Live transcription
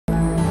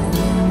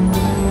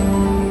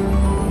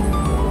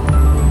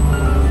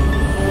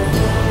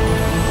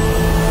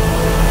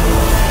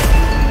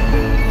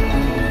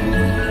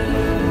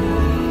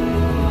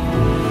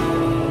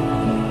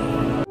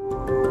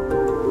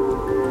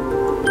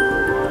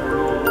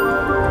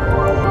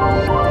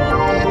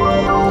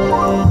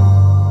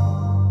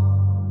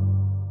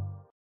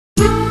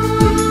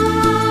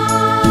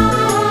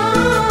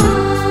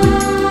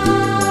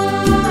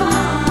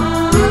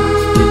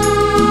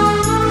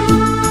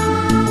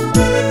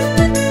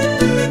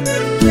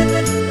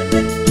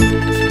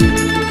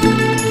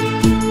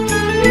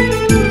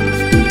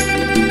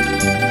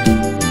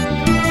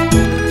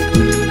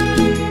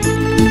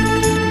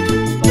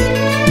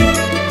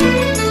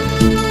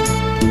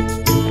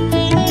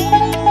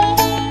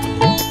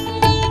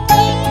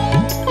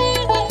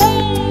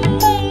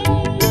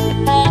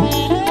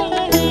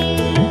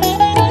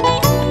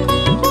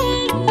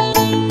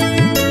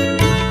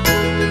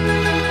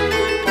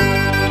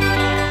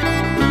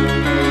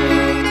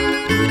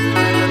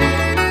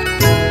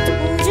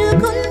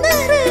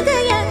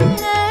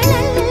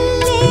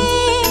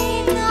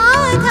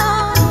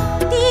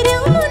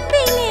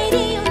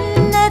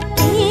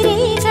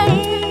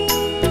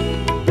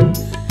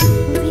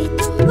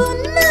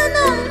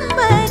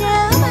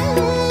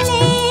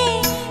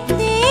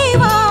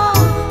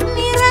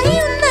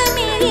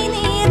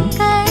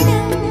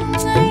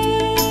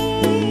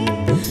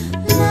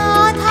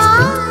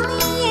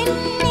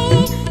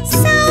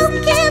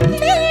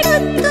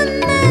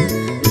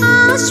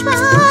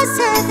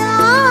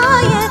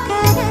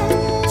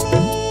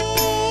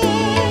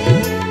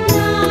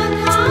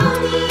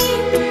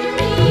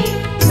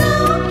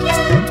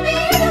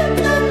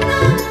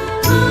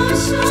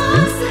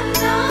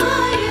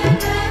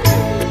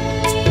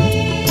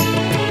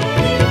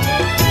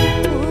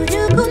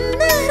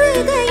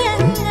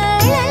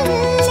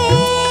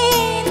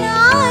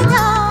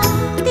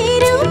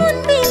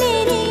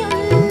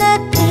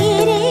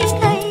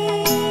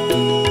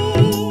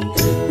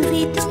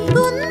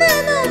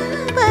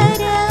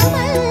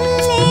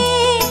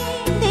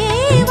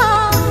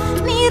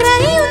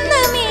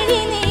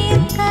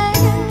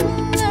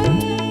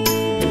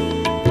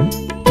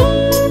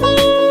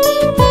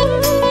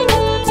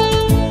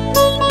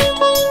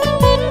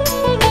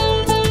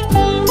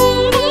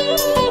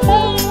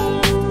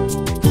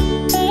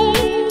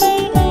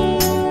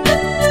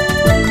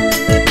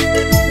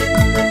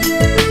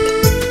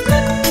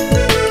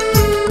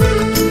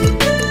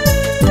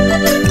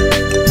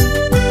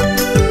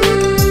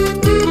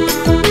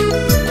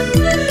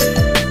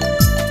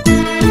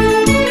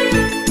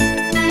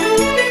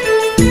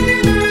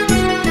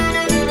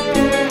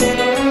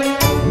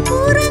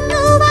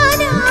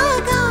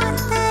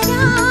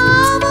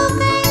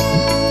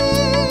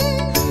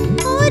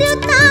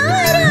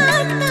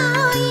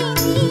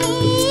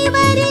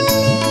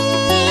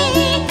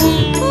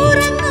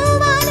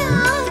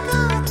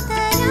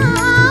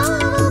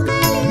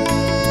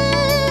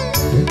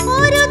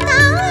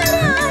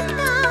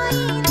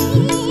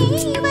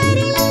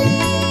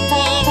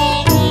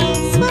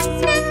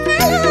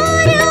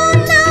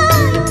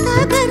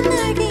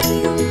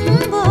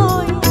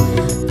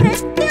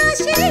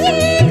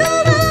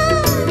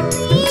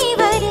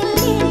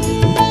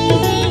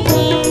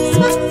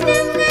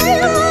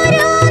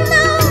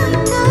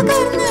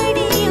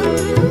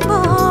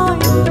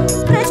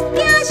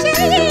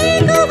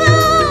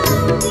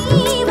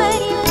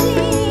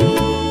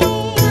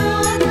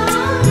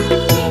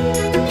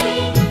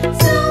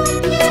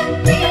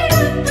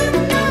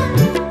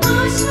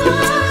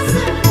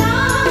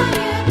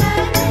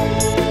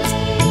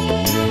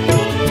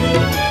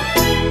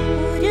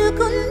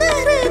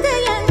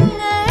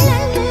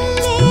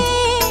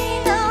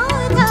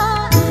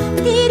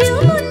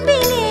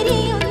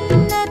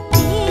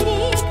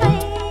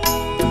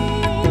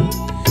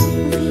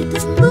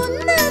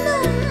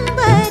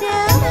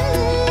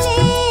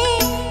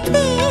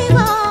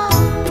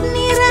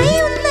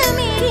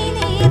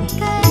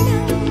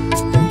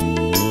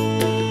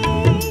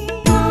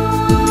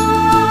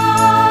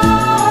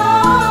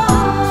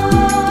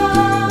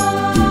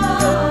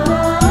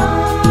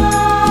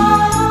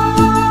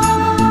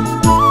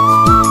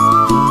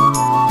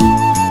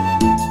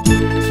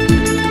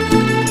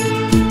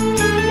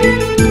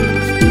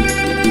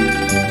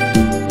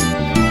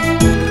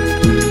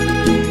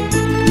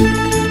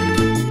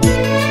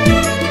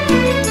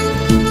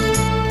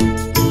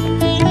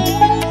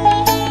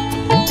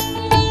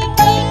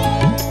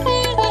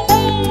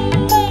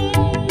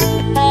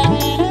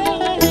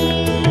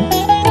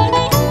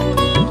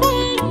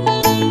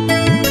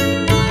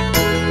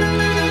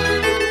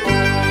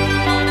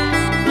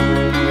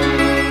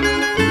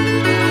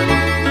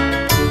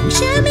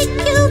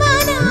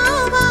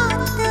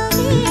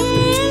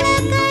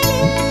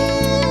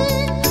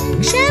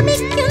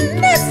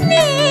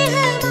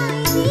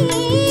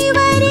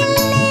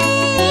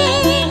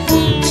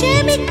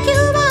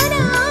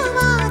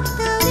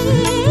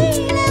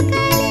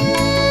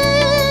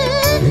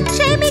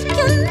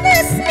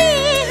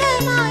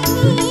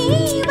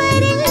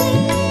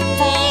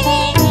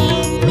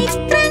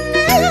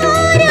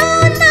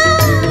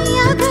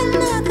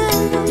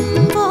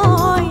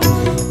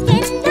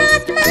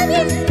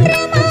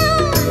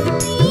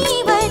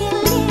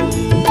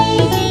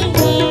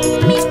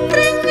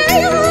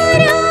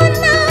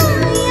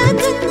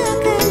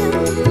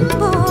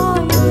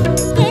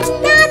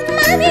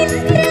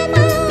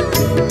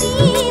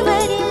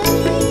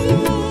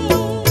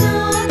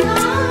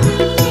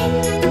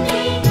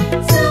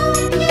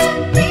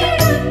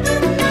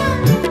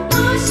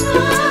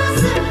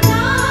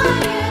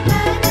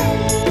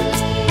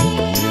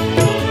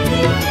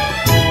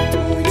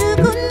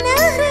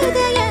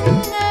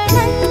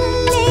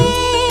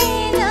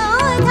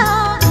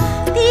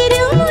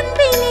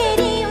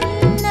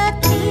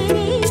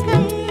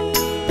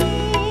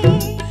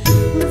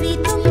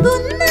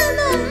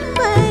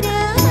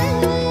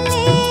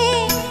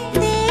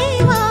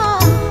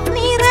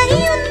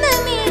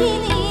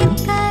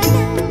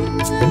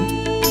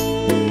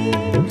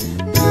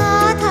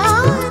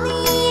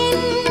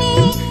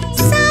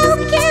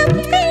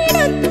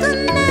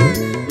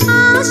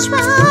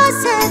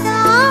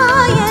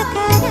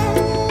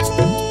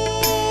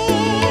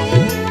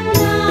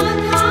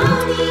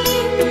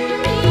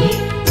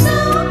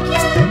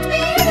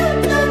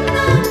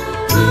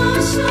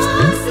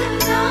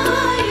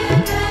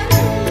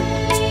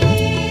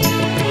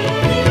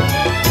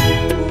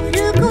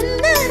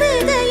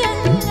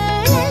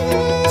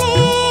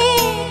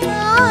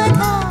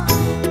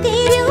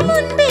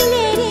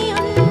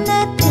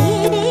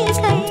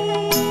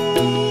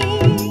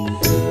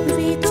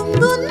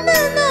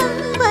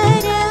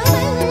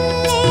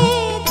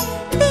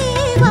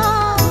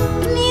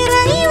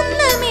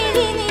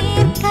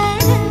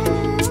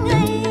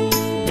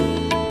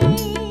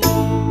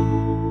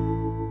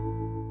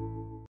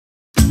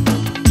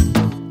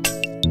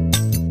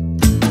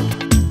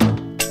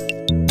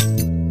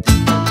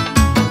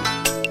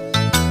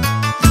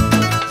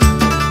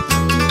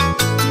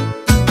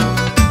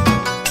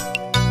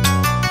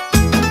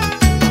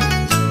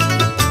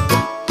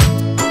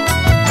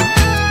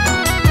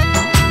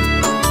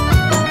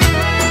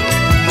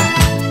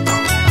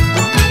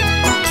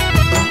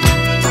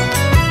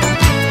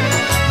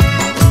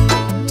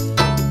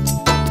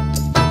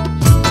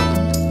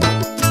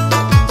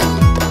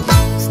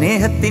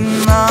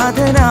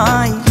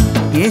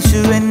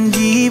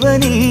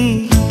ജീവനിൽ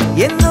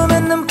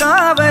എന്നുമെന്നും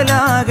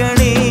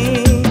കാവലാകണേ.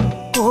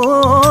 ഓ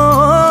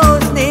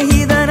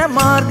സ്നേഹിതന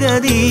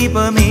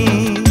മാർഗദീപമേ,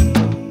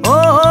 ഓ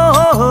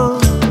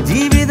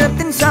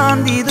ജീവിതത്തിൻ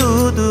ശാന്തി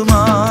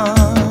ദൂതുമാ.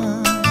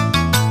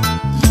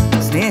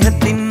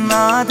 സ്നേഹത്തിൻ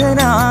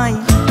നാഥനായി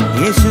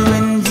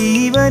യേശുവൻ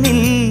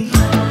ജീവനിൽ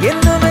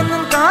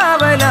എന്നുമെന്നും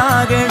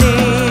കാവലാകണേ.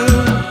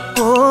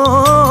 ഓ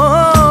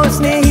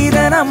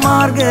സ്നേഹിതന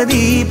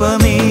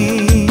മാർഗദീപമേ,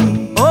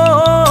 ഓ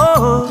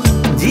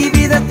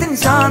ജീവിതത്തിൻ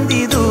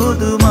ശാന്തി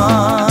ദൂതുമാ.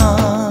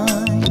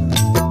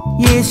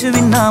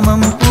 യേശുവിൻ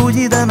നാമം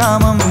പൂജിത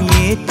നാമം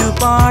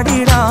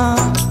ഏറ്റുപാടിടാം.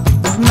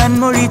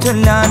 നന്മൊഴി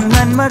ചൊല്ലാൻ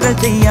നന്മകൾ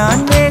ചെയ്യാൻ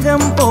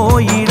വേഗം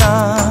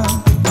പോയിടാം.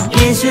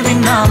 യേശുവിൻ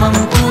നാമം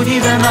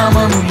പൂജിത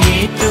നാമം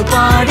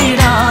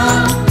ഏറ്റുപാടിടാം.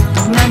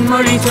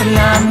 നന്മൊഴി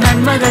ചൊല്ലാൻ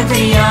നന്മകൾ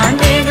ചെയ്യാൻ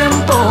വേഗം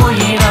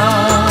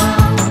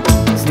പോയിടാം.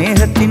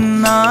 സ്നേഹത്തിൻ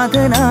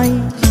നാഥനായി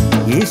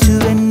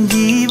യേശുവൻ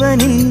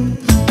ജീവനിൽ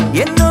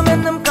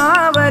എന്നുമെന്നും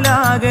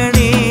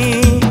കാവലാകണേ.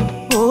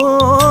 ഓ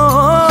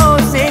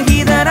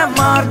സ്നേഹിതന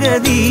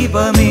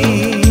മാർഗദീപമേ.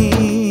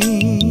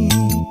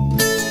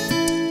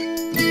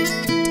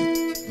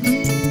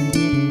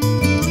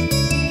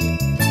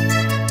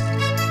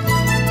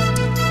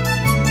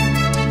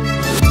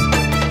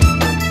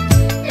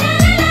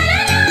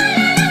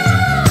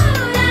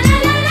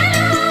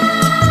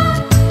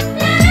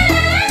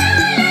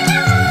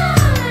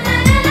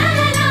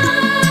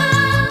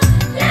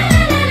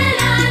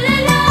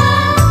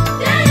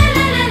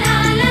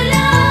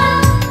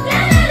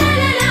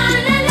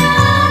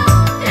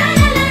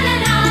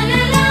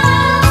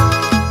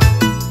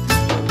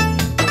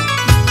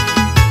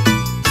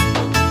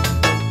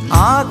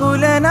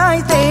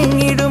 ആകുലനായി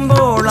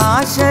തേങ്ങിടുമ്പോൾ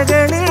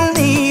ആശകളിൽ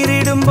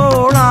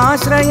നീരിടുമ്പോൾ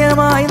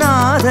ആശ്രയമായി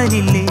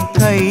നാഥനില്ലേ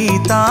കൈ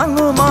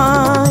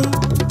താങ്ങുമായി.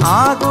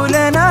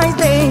 ആകുലനായി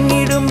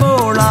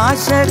തേങ്ങിടുമ്പോൾ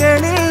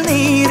ആശകളിൽ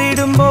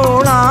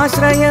നീരിടുമ്പോൾ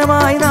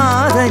ആശ്രയമായി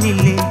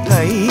നാഥനില്ലേ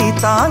കൈ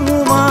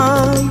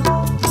താങ്ങുമായി.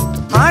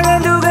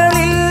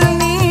 അഴലുകളിൽ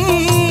നീ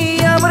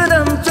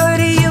അമൃതം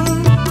ചൊരിയും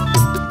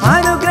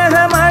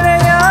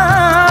അനുഗ്രഹമഴയായി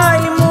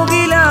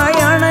മുകിലായി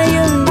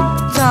അണയും.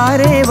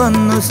 ചാരേ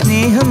വന്നു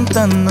സ്നേഹം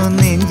തന്നു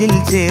നെഞ്ചിൽ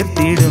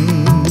ചേർത്തിടും.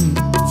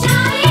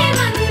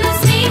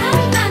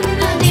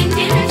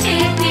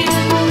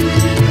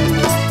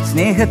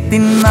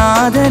 സ്നേഹത്തിൻ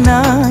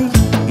നാഥനായി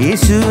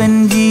യേശുവൻ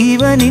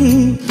ജീവനിൽ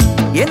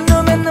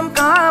എന്നുമെന്നും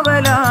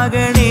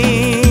കാവലാകണേ.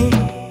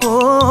 ഓ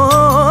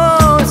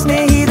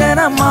സ്നേഹിതന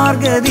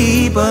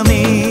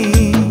മാർഗദീപമേ,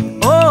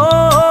 ഓ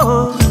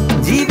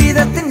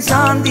ജീവിതത്തിൻ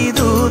ശാന്തി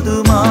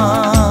ദൂതുമാ.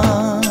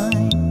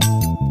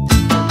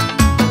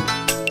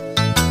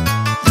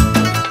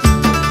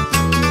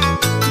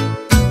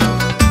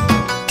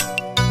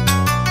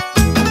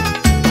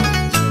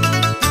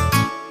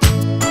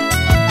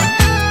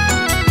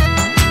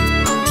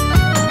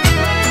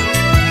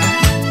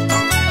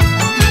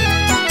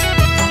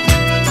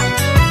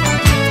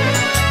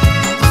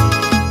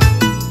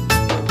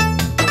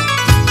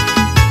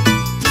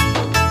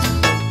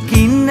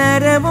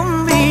 കിന്നരവും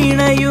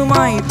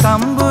വീണയുമായി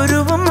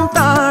തമ്പുരുവും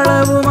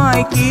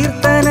താളവുമായി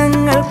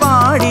കീർത്തനങ്ങൾ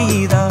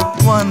പാടിയതാ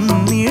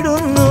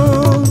വന്നിടുന്നു.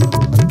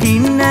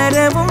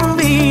 കിന്നരവും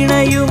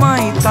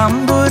വീണയുമായി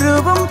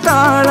തമ്പുരുവും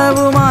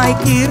താളവുമായി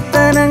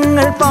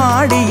കീർത്തനങ്ങൾ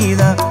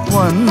പാടിയതാ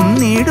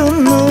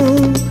വന്നിടുന്നു.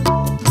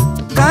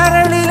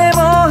 കരളിലെ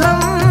മോഹം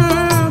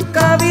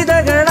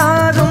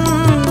കവിതകളാകും.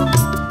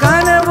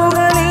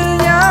 കനവുകളിൽ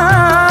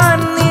ഞാൻ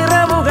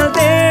നിറവുകൾ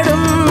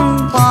തേടും.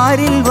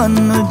 പാരിൽ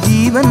വന്നു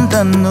ജീവൻ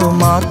തന്നു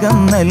മാർഗം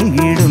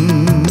നൽകിടും.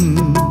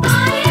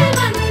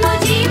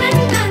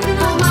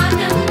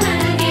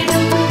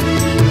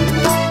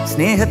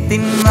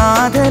 സ്നേഹത്തിൻ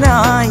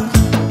നാഥനായി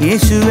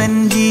യേശുവൻ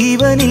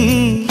ജീവനിൽ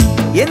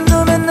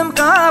എന്നുമെന്നും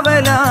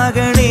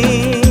കാവലാകണേ.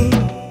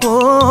 ഓ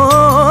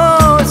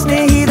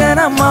സ്നേഹിതന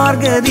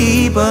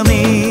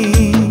മാർഗദീപമേ,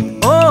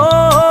 ഓ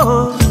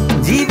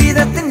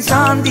ജീവിതത്തിൻ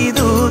ശാന്തി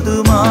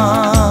ദൂതുമാ.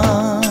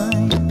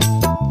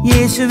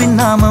 യേശുവിൻ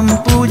നാമം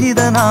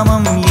പൂജിത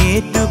നാമം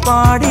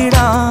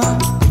ഏറ്റുപാടിടാം.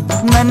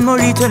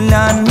 നന്മൊഴി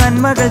ചൊല്ലാൻ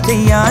നന്മകൾ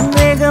ചെയ്യാൻ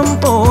വേഗം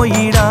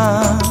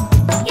പോയിടാം.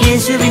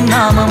 യേശുവിൻ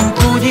നാമം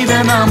പൂജിത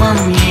നാമം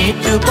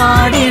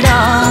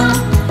ഏറ്റുപാടിടാം.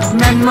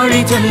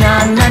 നന്മൊഴി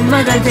ചൊല്ലാൻ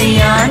നന്മകൾ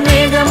ചെയ്യാൻ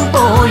വേഗം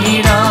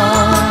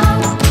പോയിടാം.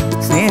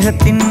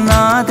 സ്നേഹത്തിൻ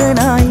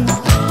നാഥനായി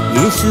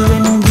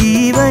യേശുവൻ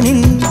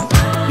ജീവനിൽ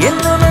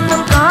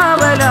എന്നുമെന്നും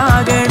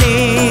കാവലാകണേ.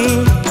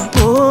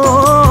 ഓ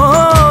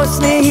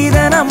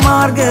സ്നേഹിതന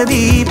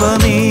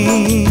മാർഗദീപമേ,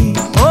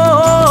 ഓ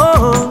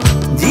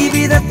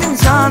ജീവിതത്തിൻ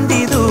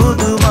ശാന്തി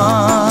ദൂതുമാ.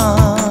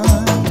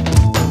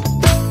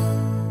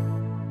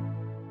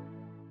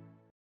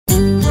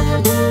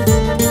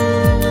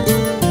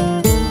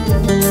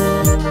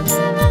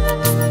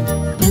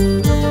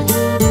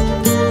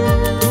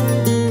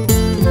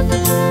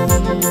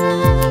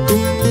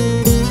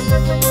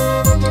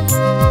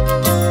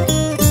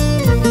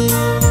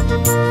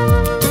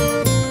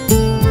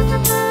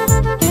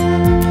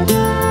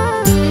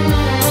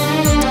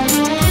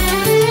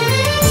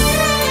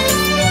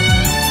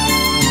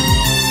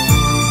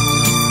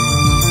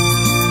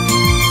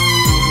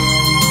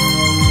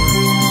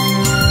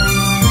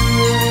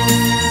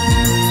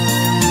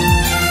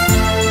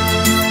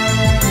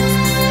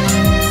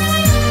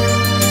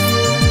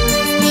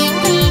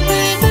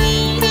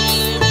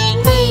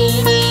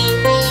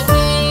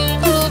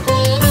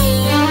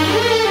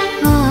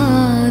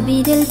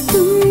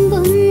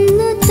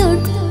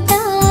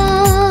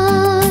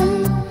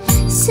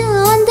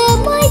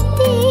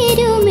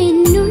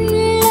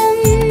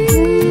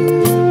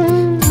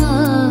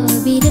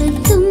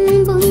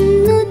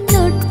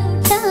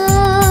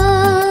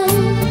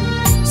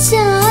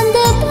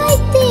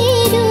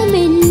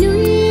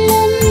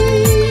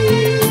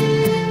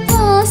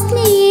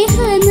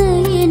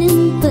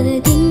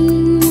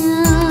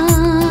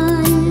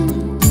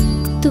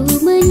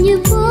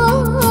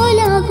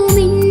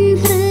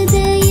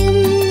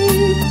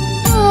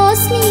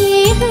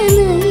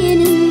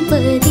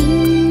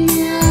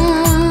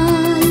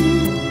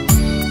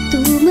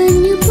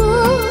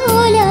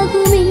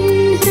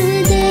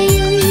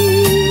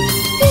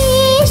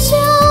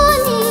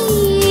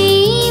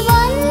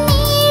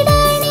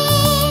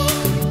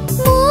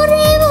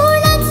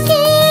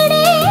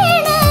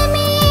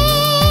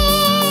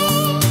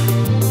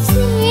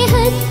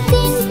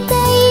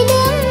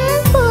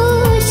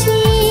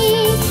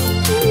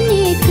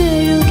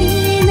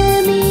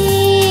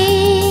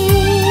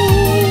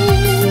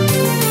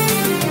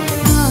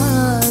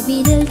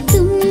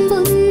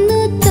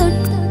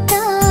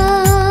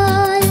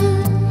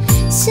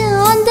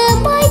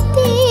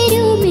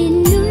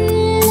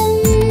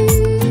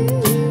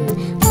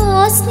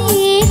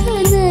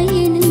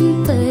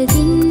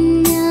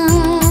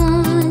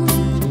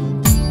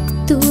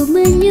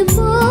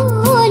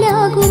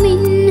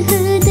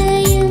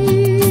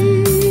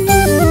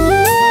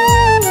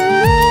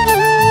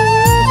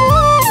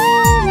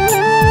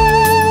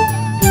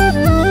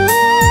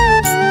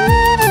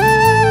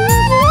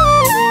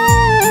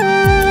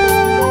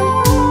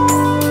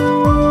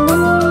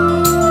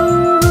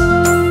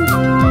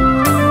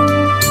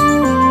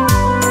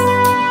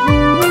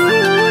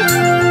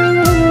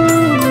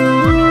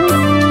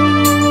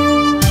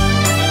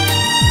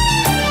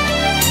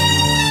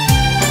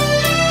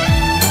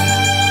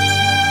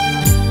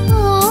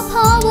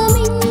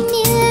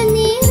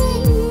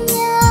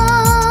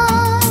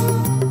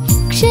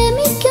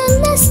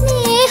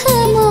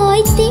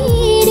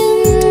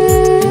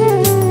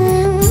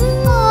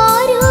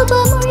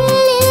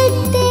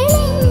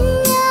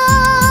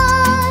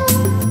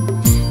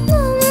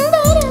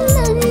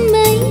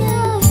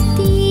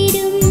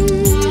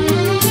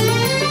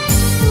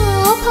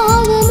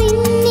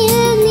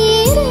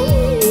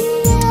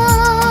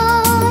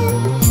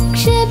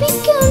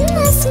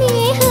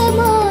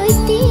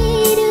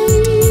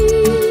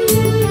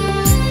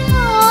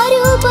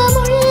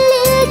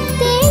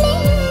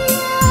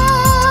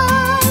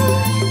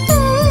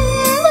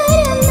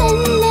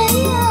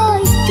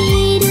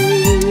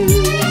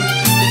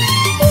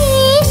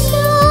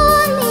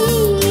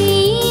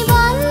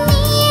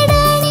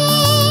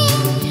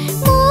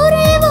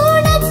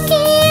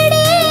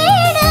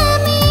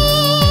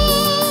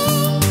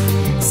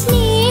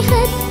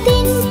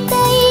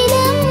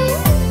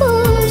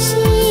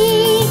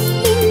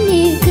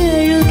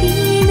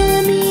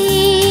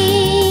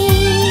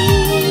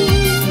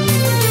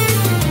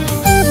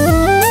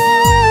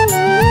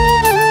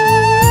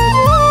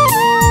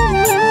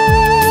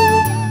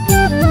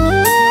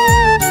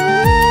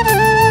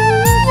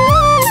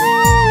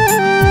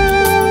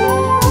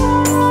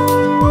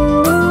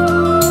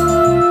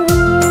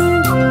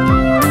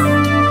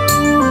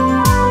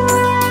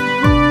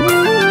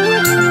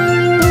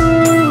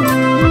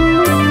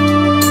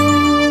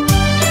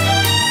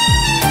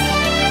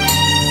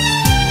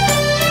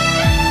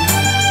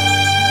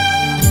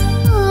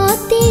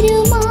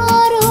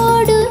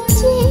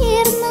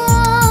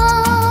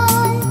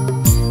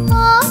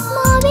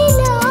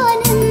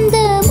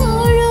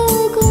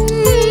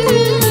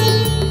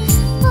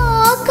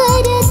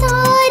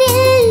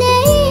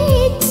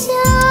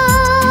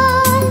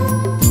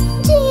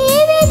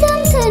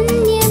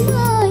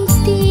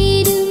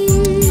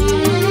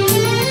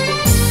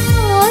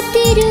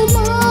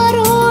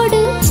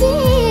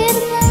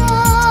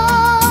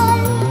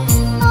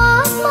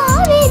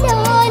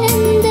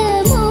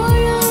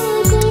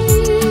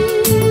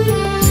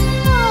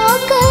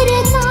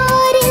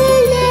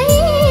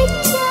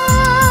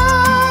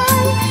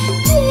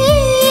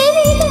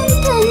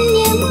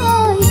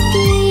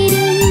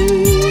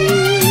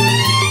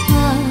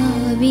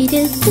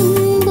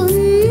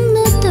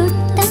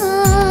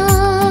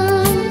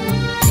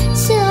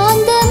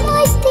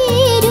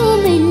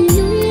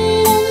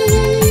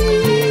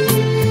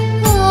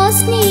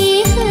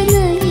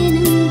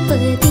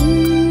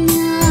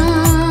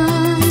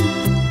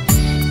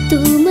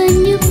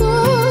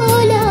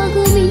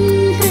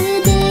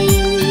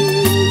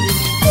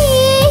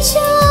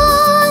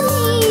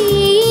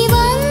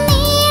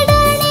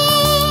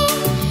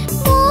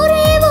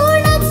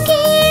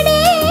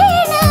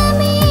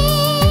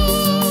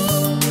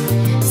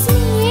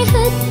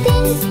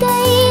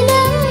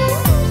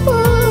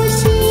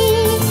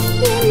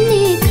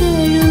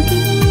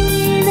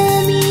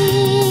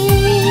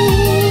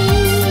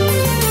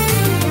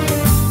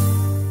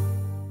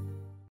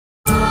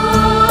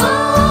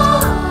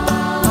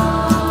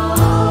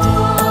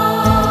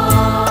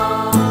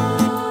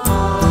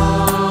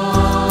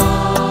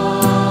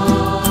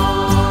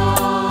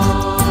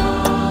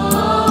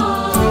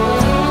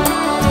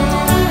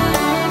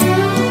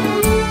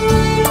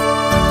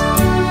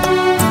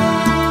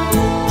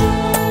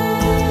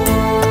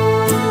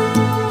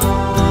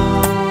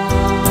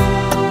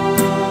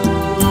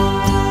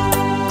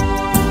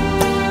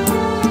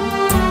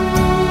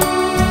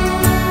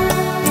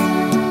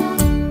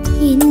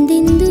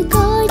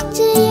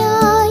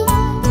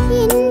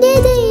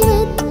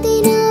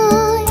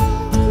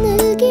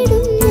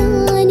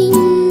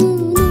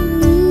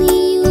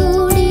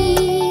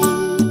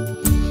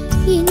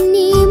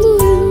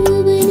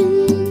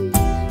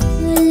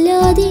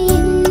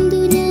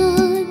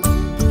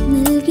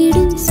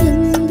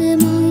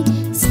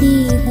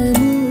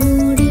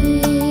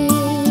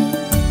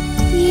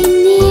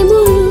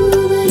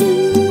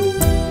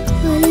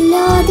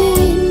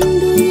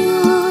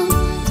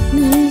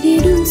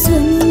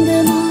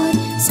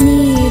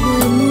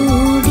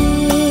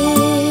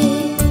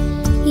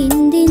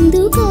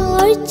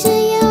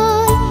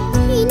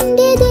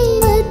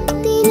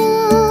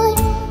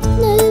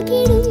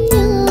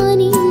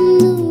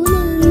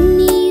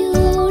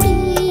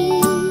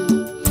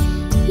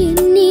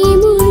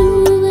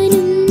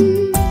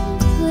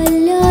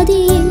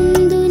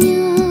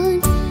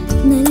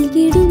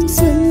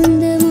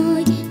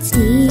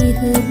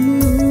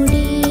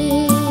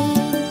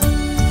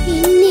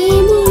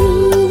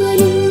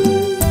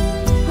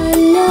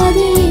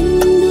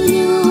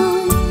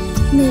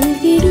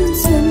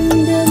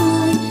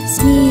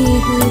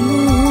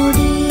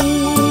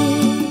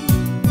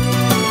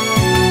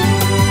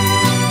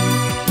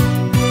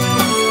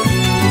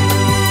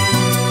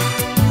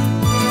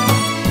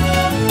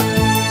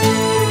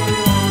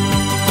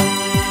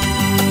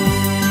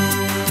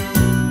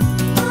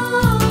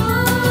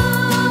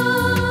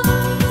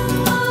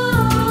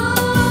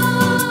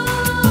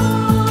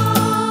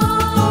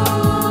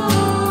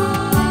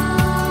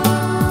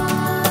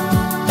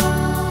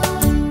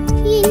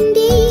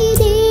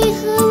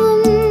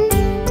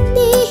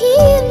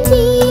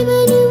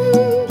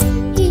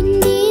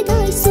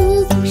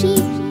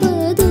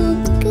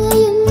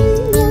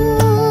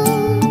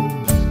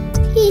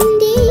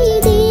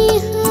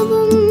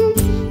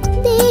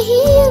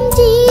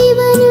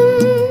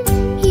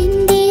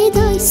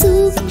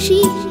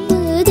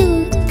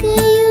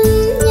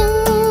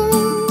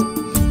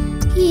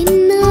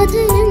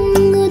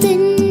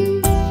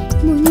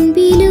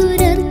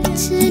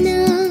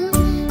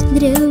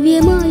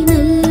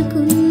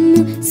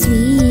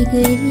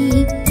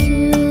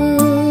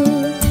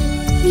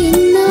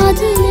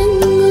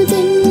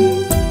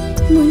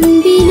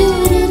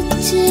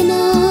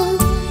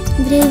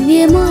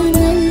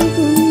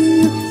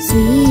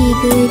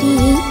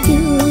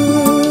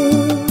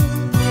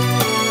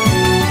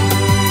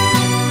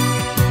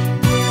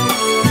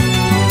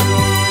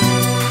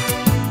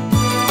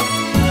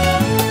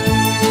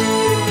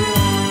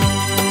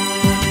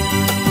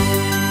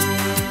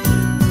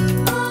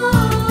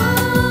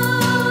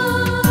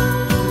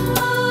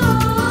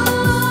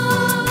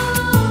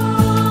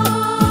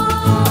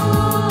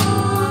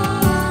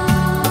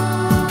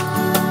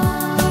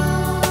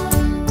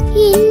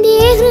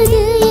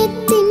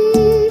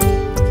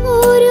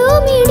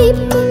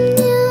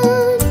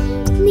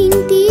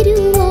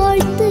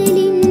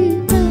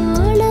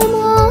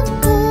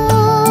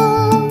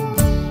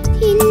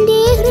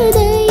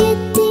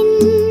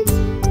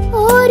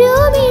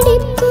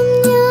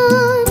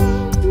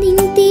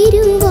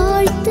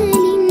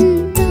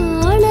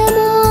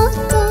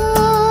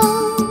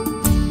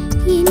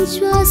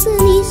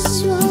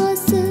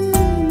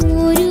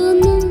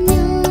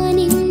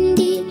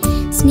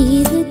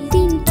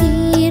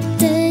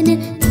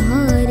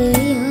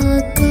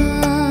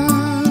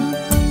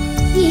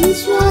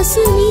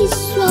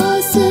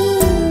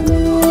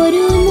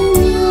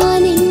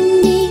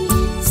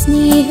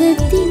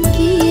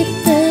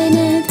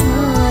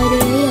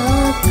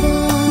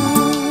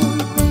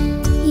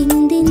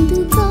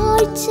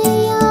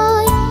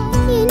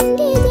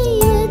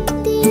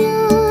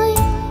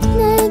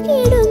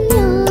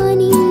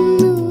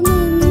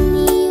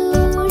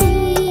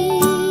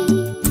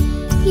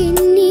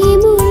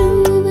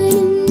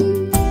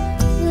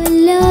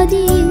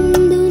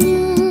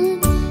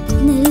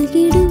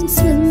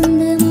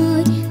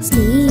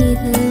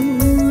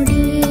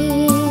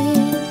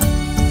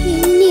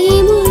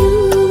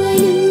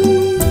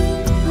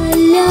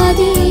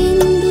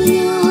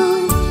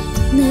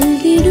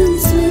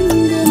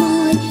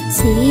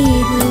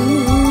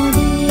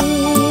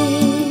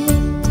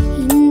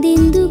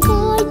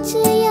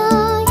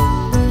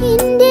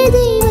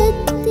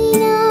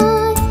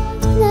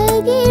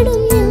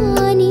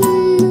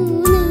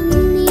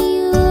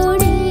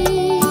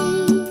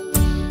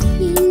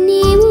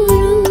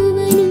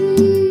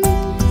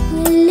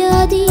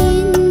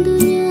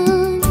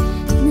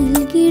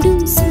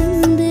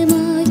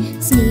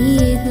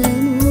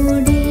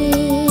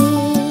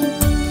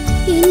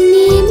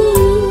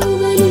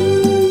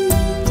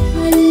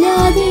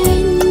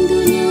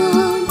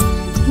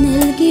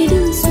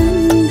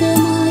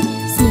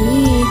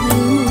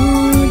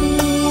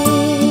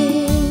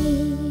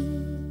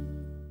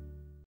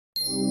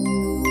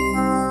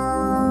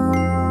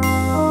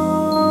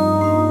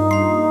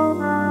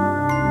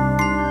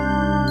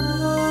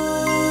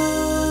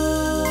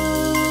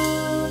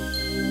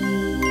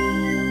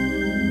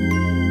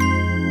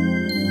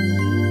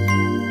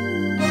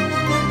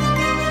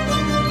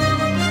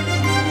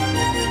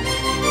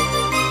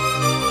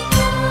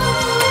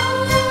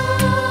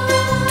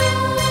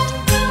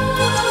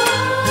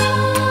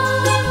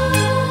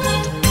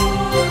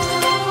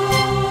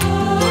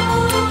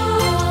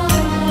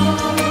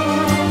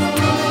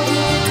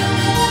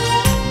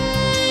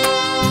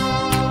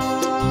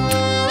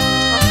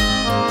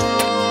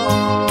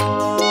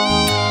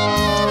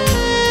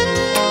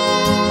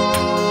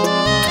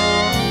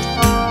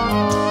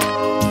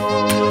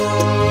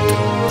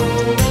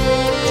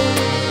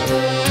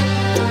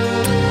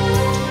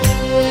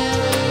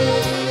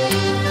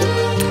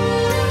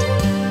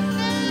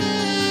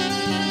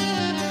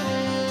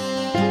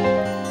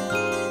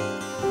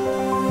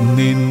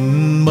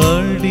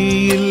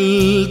 നിൻമടിയിൽ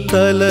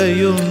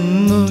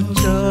തലയൊന്നു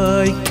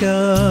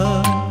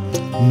ചായ്ക്കാൻ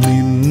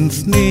നിൻ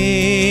സ്നേഹമാധുര്യം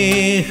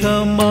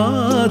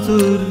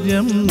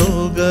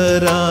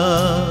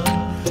നുകരാൻ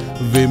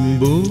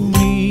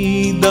വെമ്പൂമീ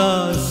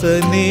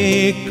ദാസനെ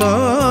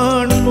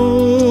കാണൂ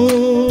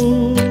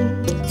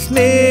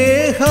സ്നേഹാമൃതം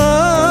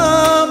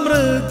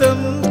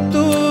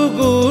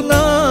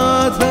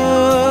തൂകുനാഥ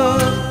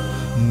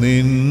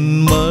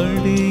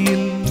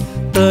നിൻമടിയിൽ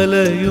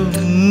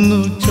തലയൊന്നു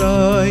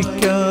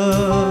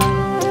ചായ്ക്കാൻ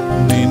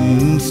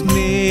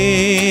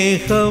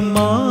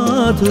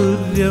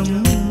മാധുര്യം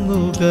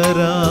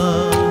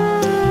നുകരാൻ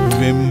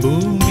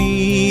വെമ്പൂമി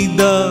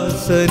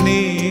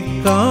ദാസനെ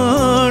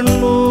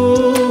കാണൂ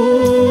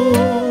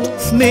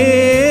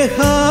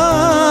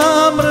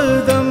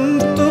സ്നേഹാമൃതം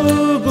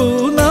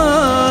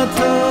തൂകുനാഥ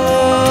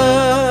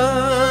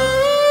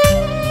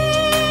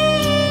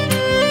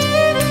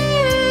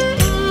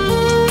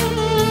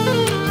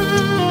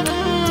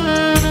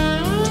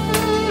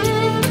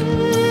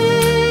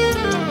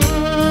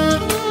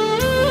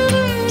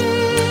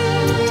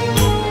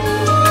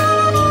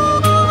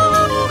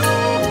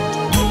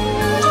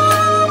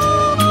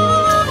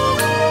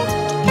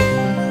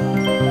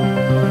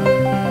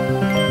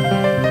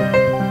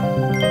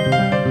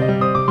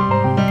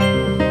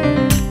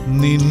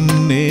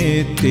നിന്നെ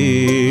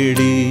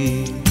തേടി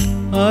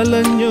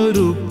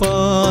അലഞ്ഞൊരു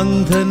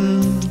പാന്തൻ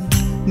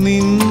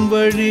നിൻ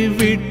വഴി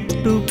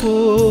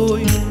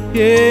വിട്ടുപോയി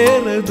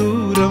ഏറെ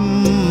ദൂരം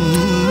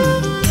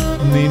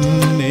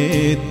നിന്നെ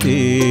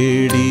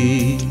തേടി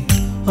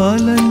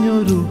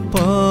അലഞ്ഞൊരു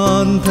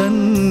പാന്തൻ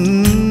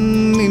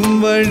നിൻ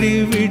വഴി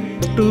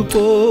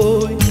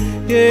വിട്ടുപോയി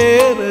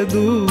ഏറെ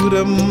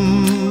ദൂരം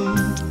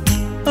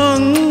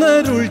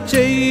അങ്ങരുൾ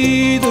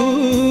ചെയ്തു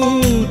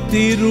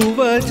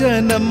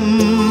തിരുവചനം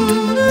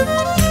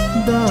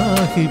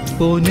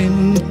ദാഹിപ്പോനിൻ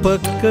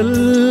പക്കൽ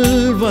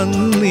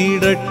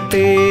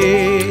വന്നിടട്ടെ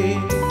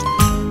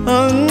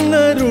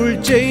അങ്ങരുൾ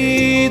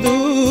ചെയ്തു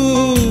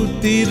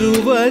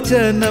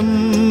തിരുവചനം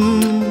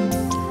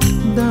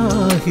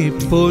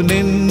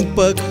ദാഹിപ്പോനിൻ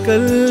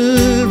പക്കൽ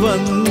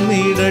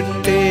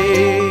വന്നിടട്ടെ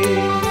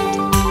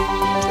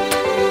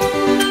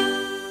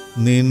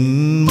നിൻ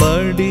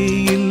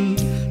മടിയിൽ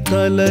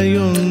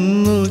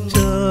തലയൊന്നു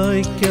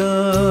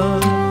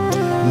ചായ്ക്കാൻ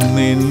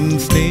നിൻ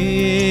സ്നേഹമാധുര്യം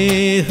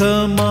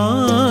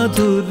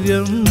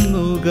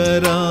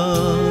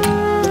നുകരാൻ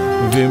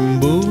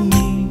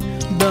വെമ്പൂമി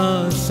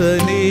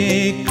ദാസനെ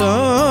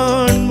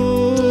കാണൂ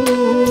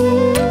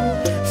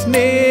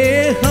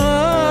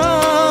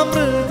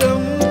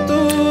സ്നേഹാമൃതം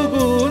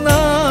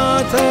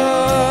തൂകുനാഥ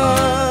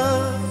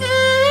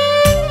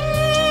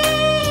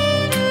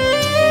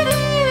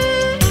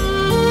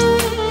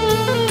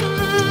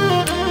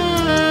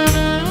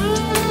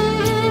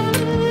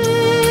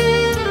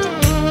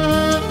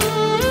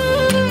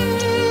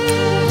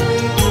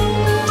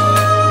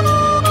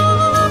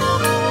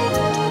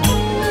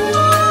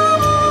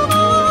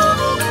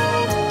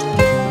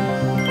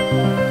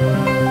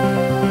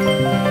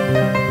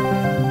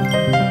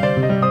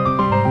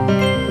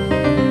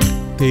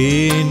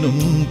തേനും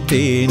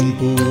തേൻ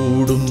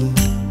കൂടും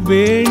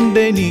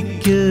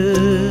വേണ്ടെനിക്ക്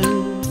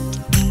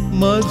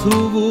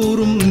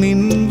മധുവൂറും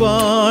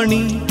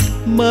നിൻവാണി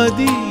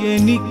മതി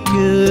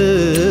എനിക്ക്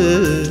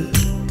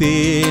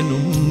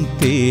തേനും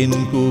തേൻ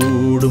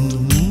കൂടും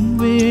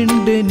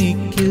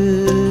വേണ്ടെനിക്ക്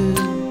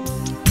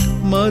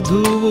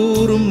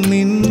മധുവൂറും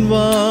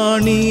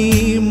നിൻവാണി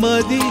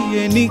മതി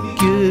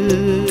എനിക്ക്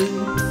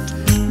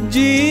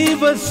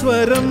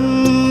ജീവസ്വരം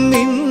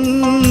നിൻ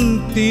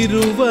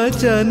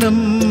തിരുവചനം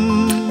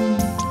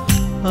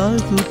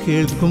അതു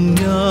കേൾക്കും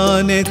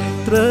ഞാൻ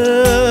എത്ര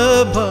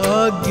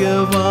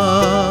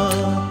ഭാഗ്യവാൻ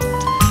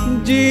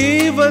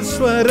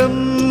ജീവസ്വരം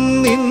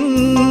നിൻ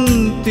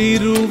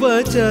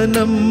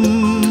തിരുവചനം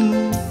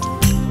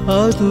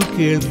അതു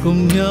കേൾക്കും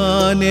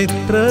ഞാൻ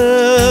എത്ര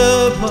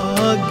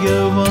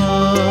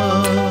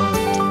ഭാഗ്യവാൻ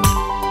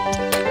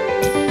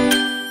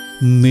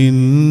നിൻ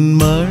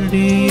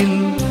മടിയിൽ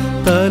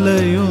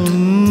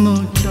തലയൊന്നു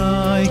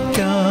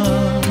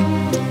ചായ്ക്കാൻ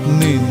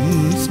നിൻ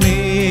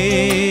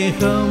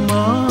സ്നേഹമാധുര്യം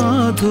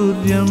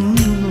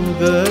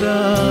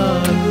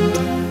നുകരാൻ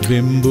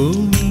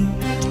വെമ്പൂമി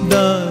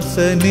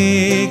ദാസനെ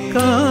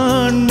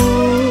കാണൂ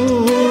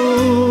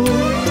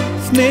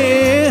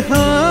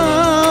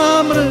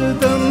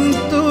സ്നേഹാമൃതം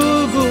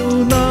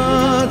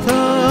തൂകുനാഥ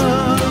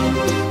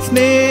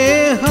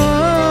സ്നേഹാമൃതം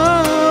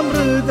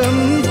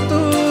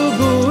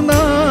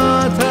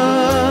തൂകുനാഥ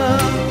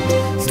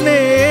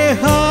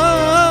സ്നേഹാമൃതം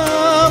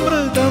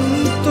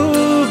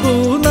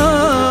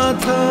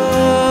തൂകുനാഥ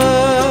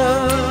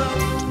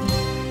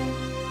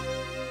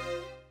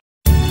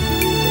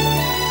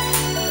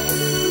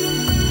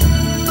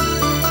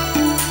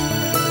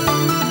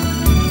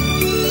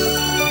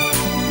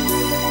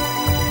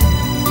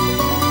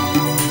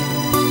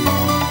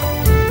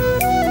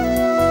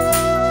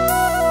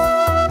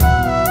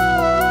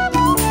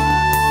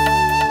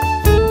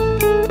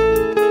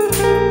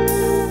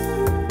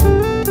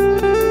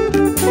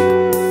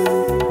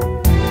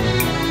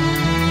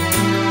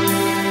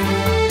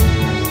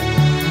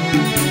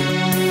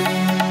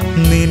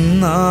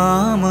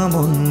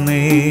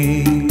നിന്നാമമൊന്നേ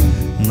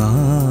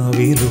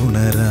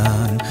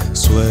നാവിലുണരാൻ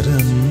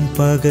സ്വരം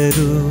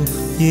പകരൂ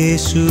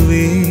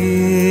യേശുവേ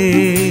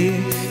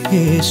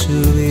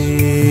യേശുവേ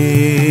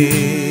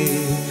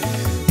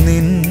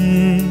നിൻ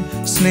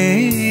സ്നേഹമൊന്നേ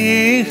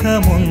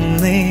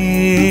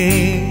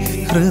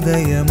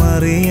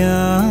ഹൃദയമറിയാൻ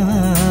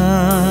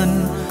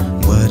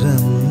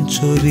വരം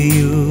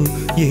ചൊരിയൂ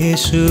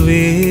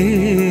യേശുവേ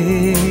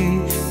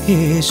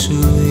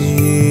യേശുവേ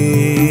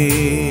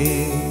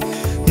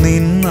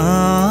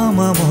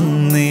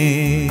നിന്നാമമൊന്നേ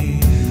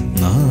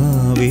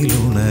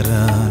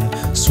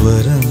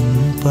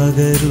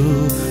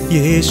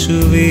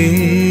യേശുവേ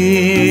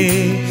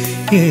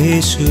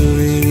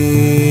യേശുവേ.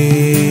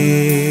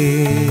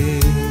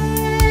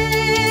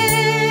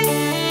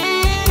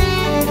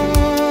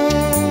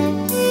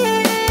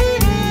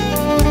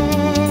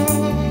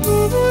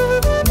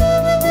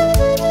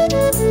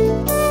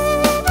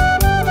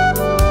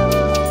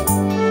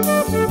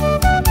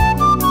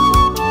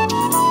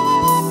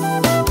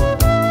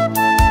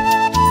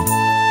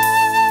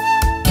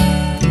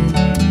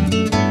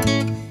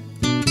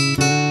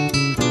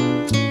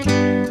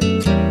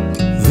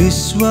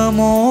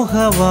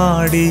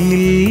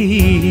 വിശ്വമോഹവാടിയിൽ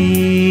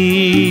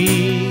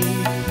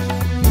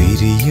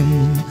വിരിയും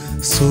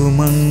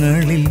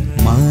സുമങ്ങളിൽ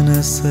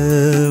മനസ്സ്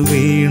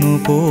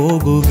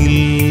വീണുപോകുകിൽ.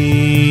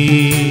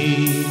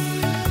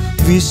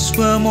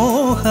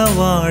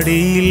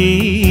 വിശ്വമോഹവാടിയിൽ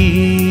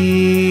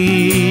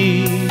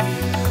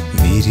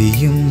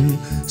വിരിയും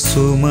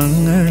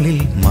സുമങ്ങളിൽ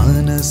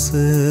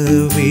മനസ്സ്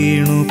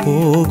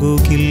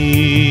വീണുപോകുകിൽ.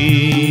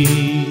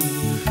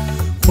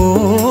 ഓ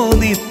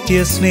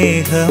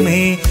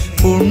നിത്യസ്നേഹമേ,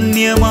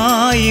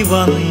 പുണ്യമായി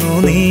വന്നു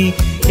നീ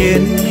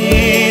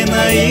എന്നെ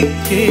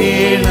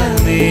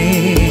നയിക്കേണമേ.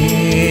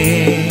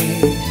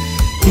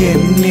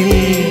 എന്നിൽ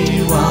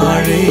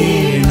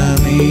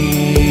വാഴേണമേ.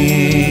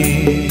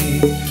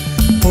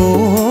 ഓ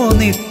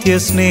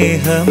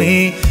നിത്യസ്നേഹമേ,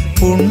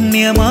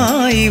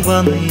 പുണ്യമായി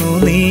വന്നു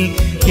നീ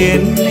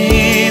എന്നെ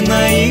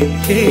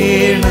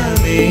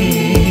നയിക്കേണമേ.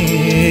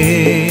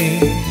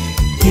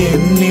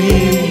 എന്നിൽ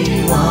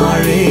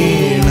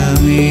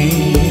വാഴേണമേ.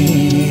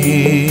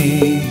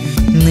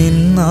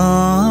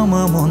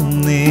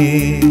 നിന്നാമമൊന്നേ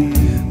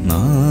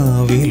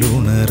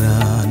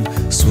നാവിലുണരാൻ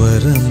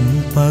സ്വരം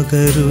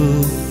പകരൂ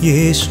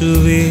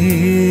യേശുവേ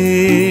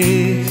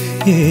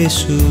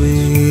യേശുവേ.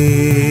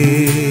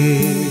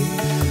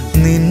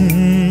 നിൻ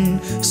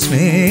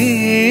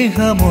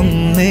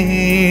സ്നേഹമൊന്നേ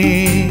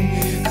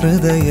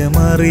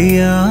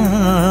ഹൃദയമറിയാൻ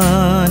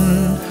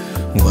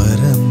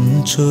വരം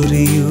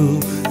ചൊരിയൂ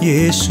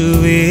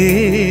യേശുവേ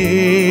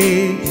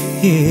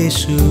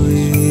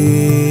യേശുവേ.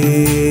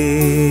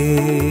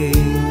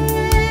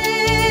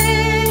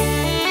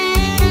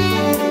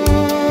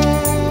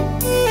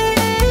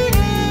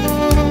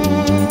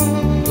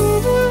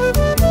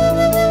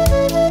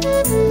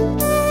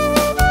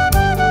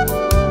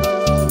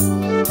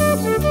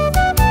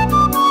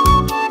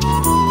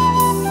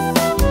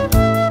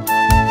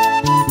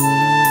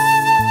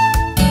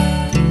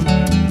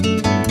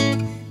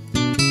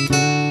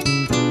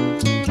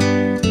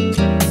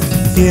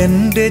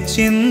 എൻ്റെ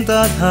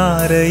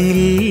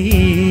ചിന്താധാരയിൽ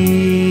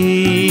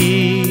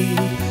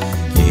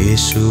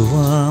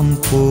യേശുവാം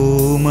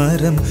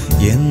പൂമരം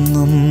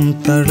എന്നും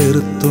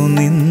തളിർത്തു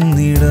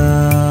നിന്നിടാൻ.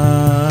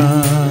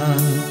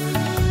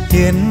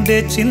 എൻ്റെ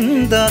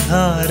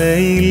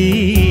ചിന്താധാരയിൽ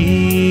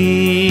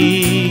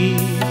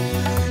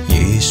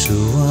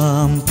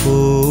യേശുവാം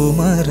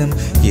പൂമരം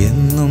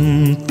എന്നും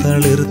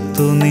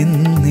തളിർത്തു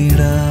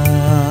നിന്നിടാൻ.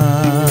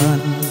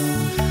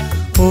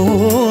 ഓ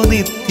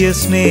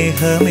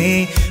നിത്യസ്നേഹമേ,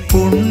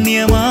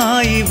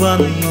 പുണ്യമായി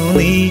വന്നു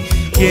നീ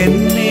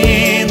എന്നെ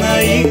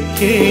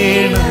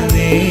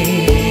നയിക്കേണമേ.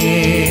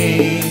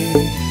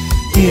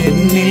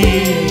 എന്നിൽ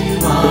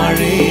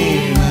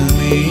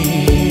വാഴേണമേ.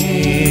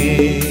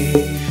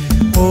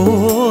 ഓ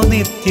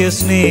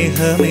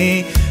നിത്യസ്നേഹമേ,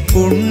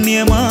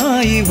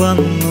 പുണ്യമായി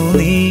വന്നു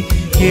നീ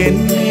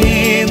എന്നെ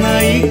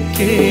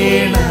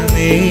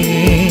നയിക്കേണമേ.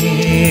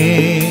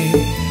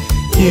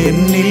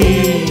 എന്നിൽ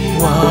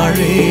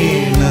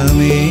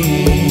വാഴേണമേ.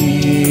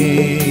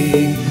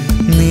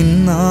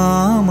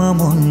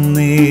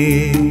 നിന്നാമമൊന്നേ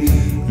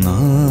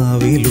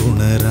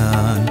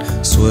നാവിലുണരാൻ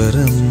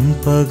സ്വരം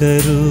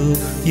പകരൂ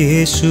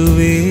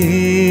യേശുവേ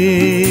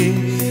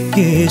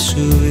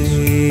യേശുവേ.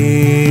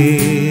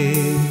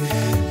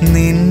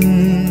 നിൻ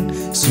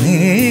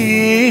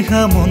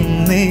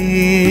സ്നേഹമൊന്നേ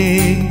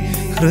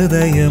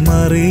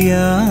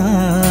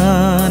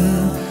ഹൃദയമറിയാൻ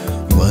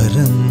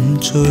വരം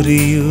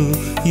ചൊരിയൂ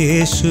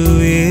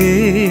യേശുവേ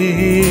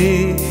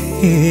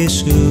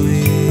യേശുവേ.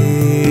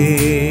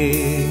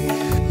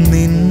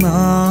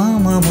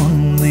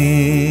 നിന്നാമമൊന്നേ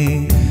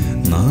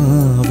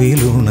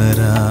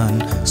നാവിലുണരാൻ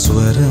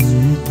സ്വരം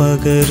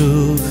പകരൂ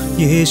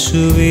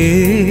യേശുവേ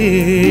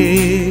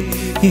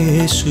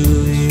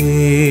യേശുവേ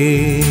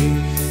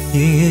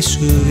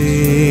യേശുവേ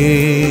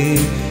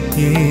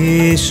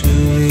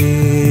യേശുവേ.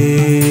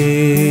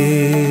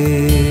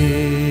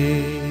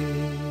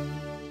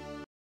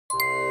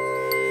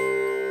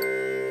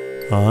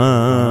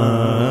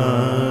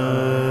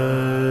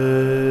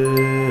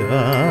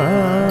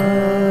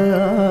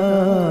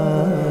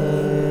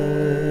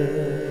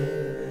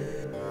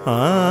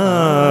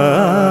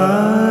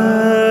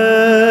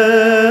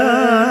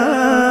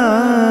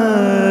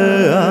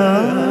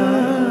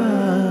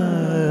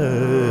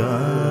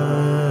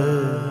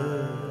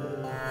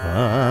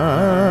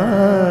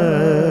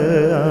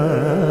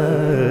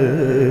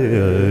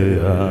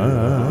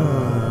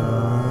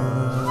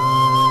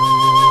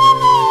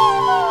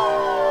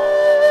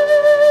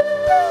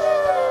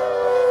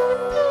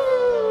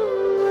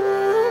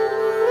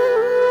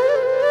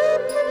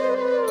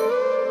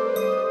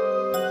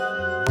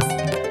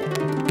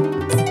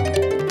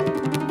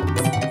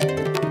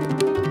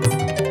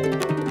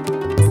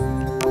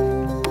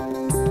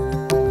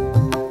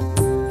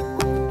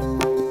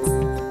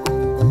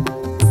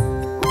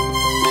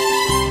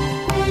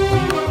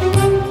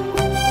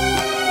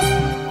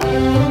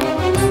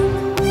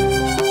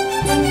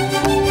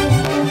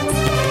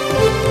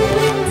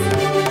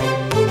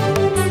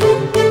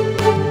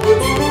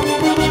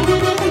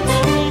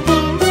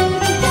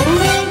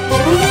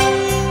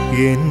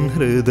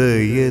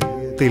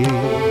 ഹൃദയത്തിൽ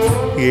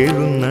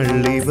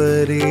എഴുന്നള്ളി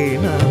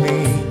വരേണമേ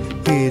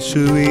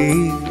യേശുവേ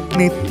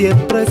നിത്യപ്രകാശമേ.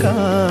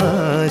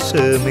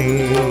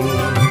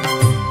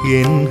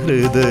 എൻ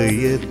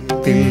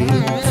ഹൃദയത്തിൽ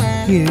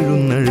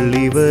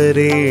എഴുന്നള്ളി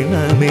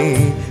വരേണമേ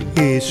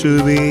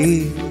യേശുവേ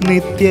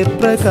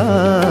നിത്യപ്രകാശമേ.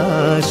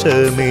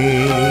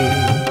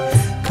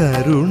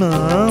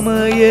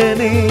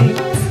 കരുണാമയനേ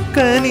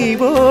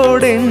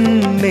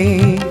കനിവോടെന്നെ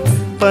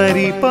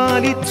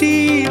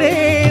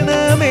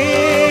പരിപാലിച്ചിടേണമേ,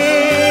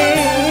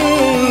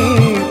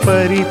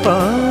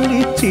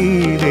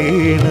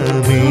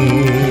 പരിപാലിച്ചിടേണമേ.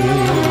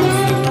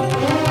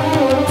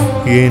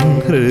 എൻ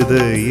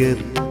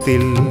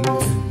ഹൃദയത്തിൽ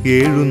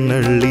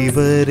എഴുന്നള്ളി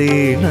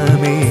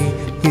വരേണമേ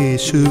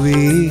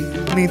യേശുവേ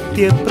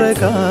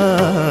നിത്യപ്രകാശമേ.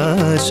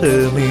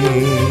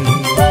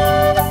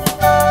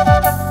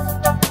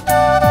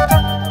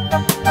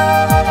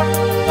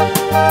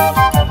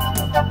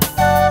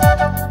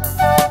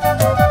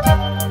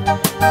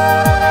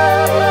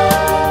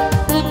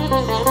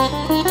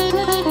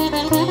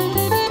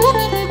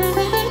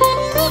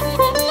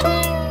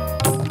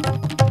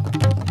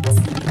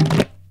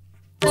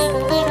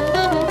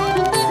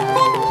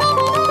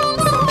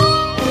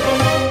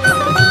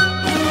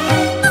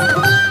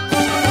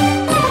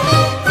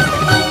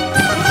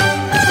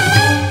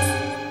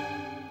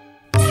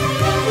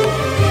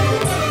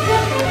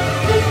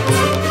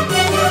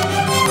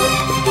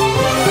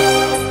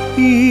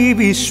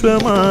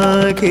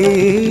 വിശ്വമാകെ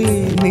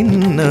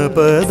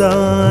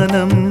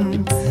നിന്നപദാനം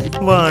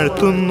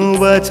വാഴ്ത്തുന്നു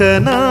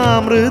വചനാമൃതത്താൽ.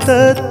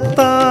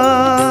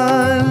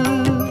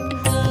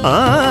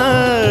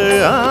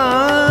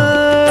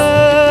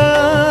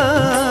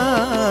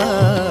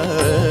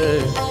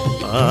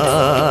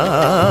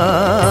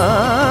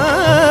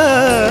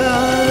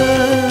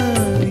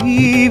 ഈ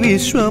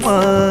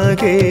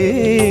വിശ്വമാകെ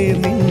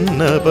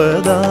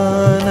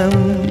നിന്നപദാനം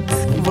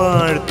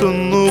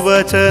വാഴ്ത്തുന്നു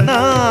വചനാമൃതത്താൽ.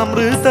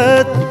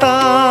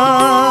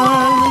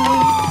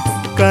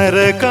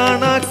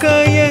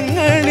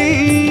 കരകാണക്കയങ്ങളിൽ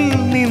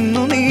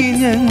നിന്നു നീ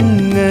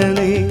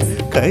ഞങ്ങളെ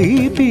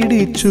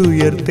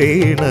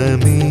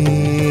കൈപിടിച്ചുയർത്തേണമേ.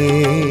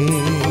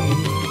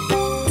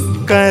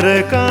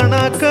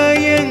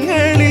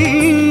 കരകാണക്കയങ്ങളിൽ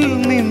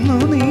നിന്നു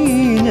നീ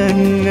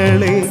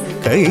ഞങ്ങളെ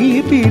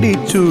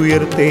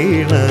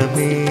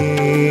കൈപിടിച്ചുയർത്തേണമേ.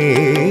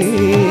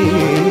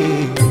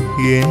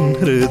 എൻ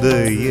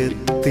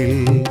ഹൃദയത്തിൽ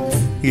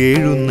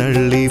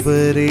എഴുന്നള്ളി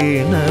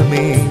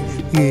വരേണമേ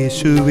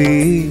യേശുവേ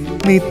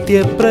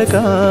നിത്യപ്രകാശമേ.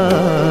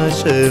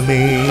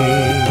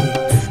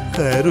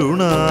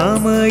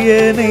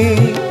 കരുണാമയനേ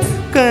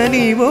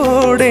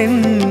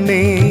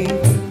കനിവോടെന്നെ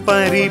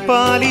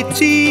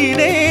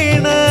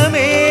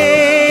പരിപാലിച്ചിടേണമേ,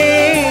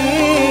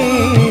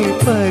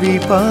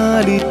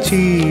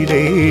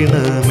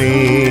 പരിപാലിച്ചിടേണമേ.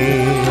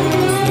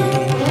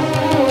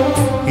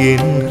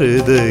 എൻ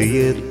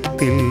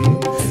ഹൃദയത്തിൽ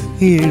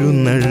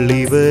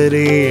എഴുന്നള്ളി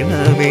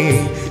വരേണമേ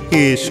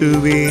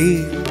യേശുവേ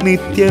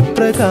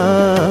നിത്യപ്രകാശമേ.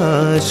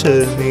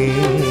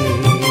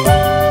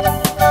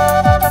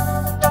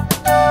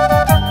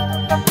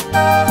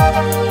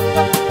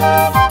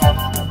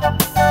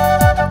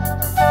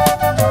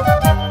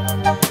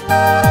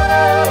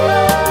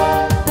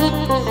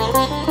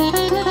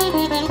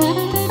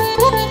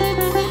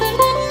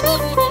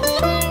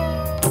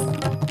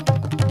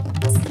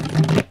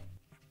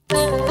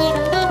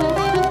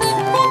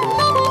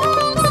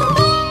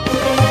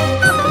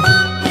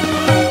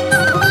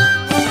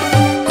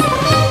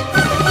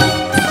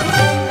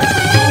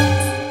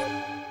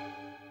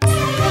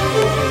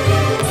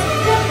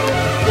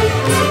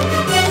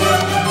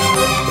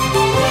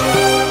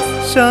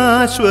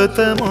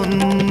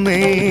 ശാശ്വതമൊന്നേ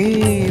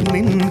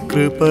നിൻ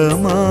കൃപ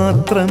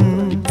മാത്രം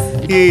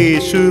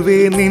യേശുവേ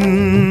നിൻ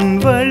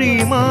വഴി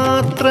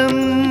മാത്രം.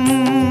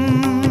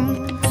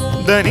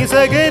 ധനി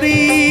സഗരി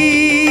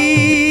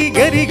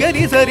ഗരി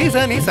ഗരി സരി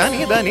സനി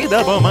സനി ധനി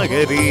ദപ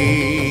മഗരി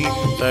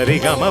സരി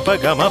ഗമ പ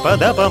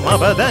ദ പ മ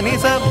പ ധനി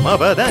സ മ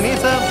പ ധനി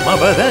സ മ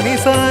പ ധനി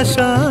സ.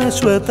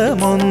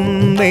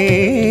 ശാശ്വതമൊന്നേ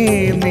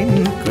നിൻ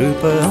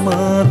കൃപ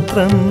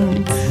മാത്രം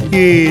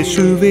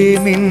യേശുവേ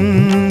നിൻ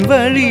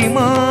വഴി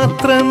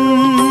മാത്രം.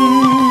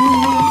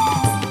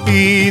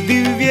 ഈ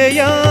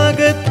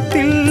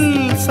ദിവ്യയാഗത്തിൽ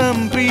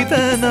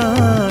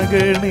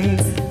സംപ്രീതനാകണേ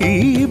ഈ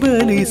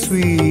ബലി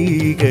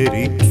സ്വീകരിക്കേണമേ.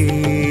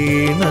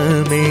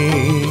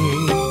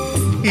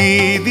 ഈ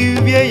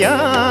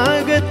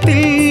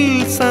ദിവ്യയാഗത്തിൽ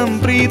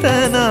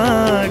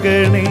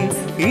സംപ്രീതനാകണേ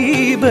ഈ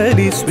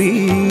ബലി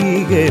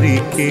സ്വീകരിക്കേണമേ.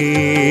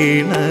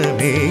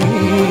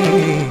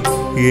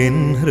 എൻ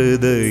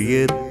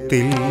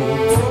ഹൃദയത്തിൽ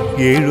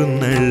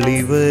എഴുന്നള്ളി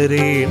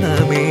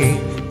വരേണമേ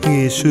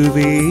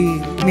യേശുവേ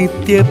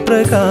നിത്യപ്രകാശമേ.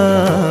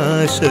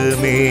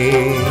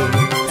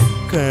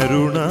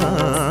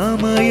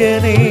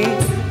 കരുണാമയനേ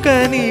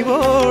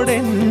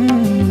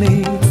കനിവോടെന്നെ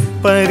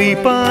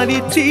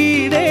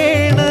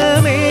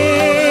പരിപാലിച്ചിടേണമേ,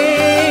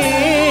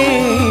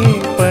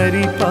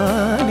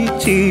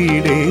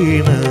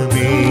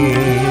 പരിപാലിച്ചിടേണമേ.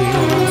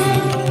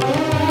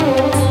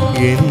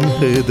 എൻ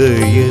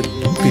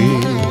ഹൃദയത്തിൽ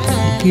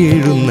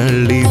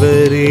എഴുന്നള്ളി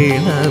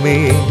വരേണമേ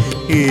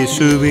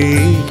യേശുവേ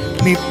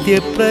നിത്യപ്രകാശമേ.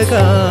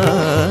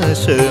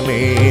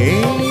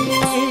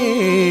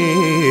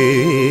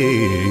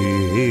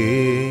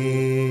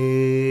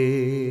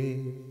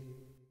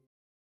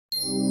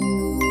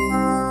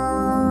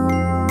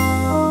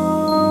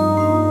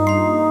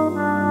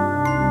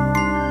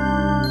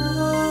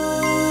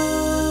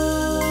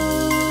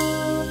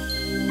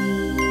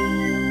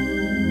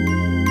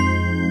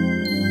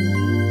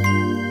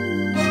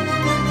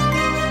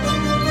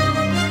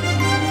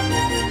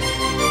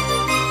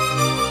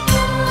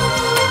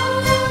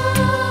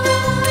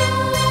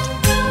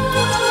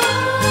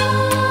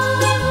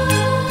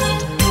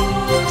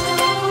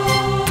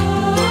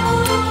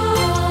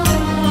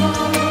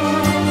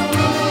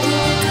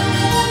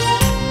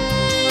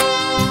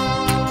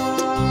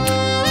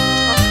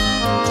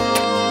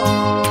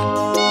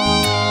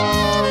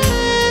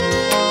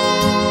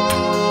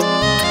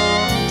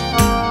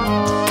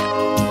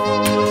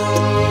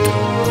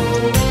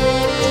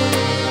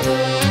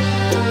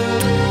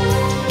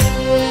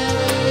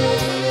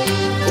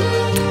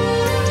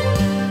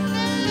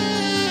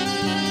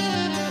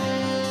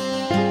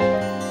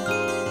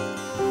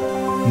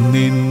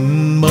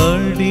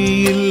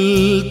 നിൻമടിയിൽ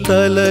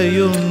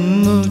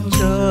തലയൊന്നു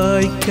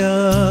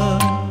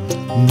ചായ്ക്കാൻ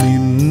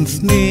നിൻ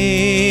സ്നേഹമാധുര്യം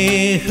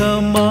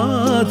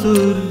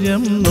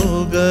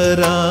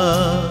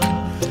നുകരാൻ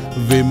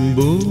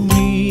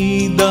വെമ്പുമീ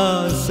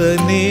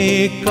ദാസനെ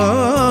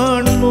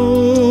കാണൂ.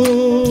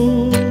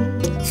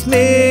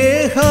 സ്നേഹാമൃതം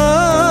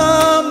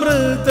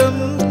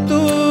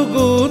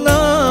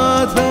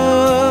തൂകുനാഥ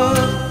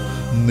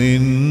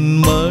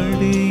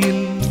നിൻമടിയിൽ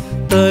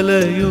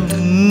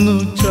തലയൊന്നു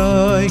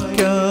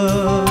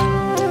ചായ്ക്കാൻ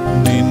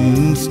നിൻ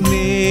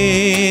സ്നേഹമാധുര്യം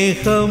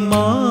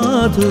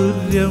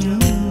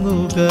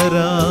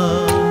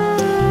നുകരാൻ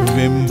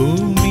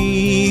വെമ്പുമീ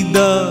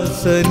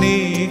ദാസനെ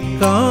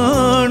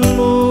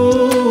കാണൂ.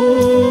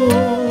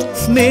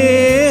 സ്നേഹാമൃതം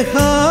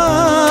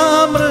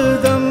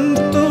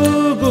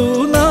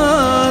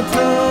തൂകുനാഥ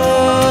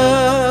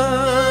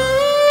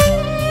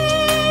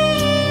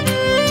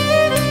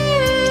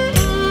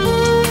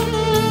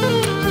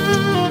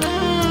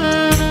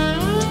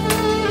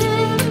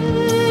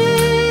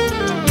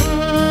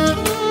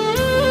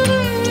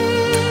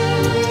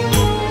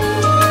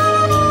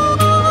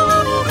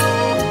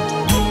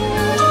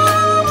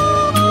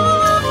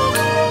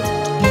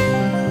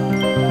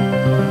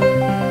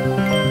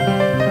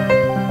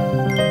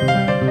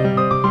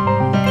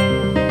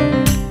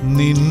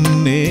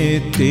നിന്നെ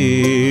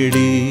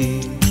തേടി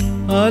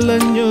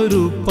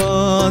അലഞ്ഞൊരു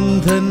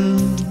പാന്തൻ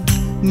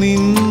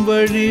നിൻ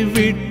വഴി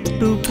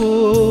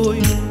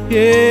വിട്ടുപോയി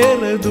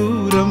ഏറെ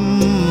ദൂരം.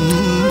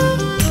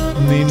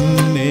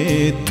 നിന്നെ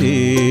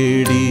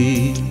തേടി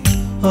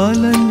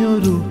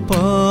അലഞ്ഞൊരു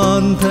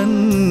പാന്തൻ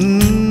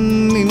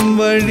നിൻ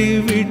വഴി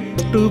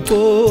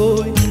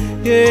വിട്ടുപോയി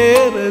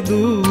ഏറെ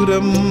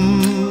ദൂരം.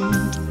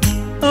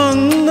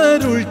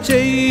 അങ്ങരുൾ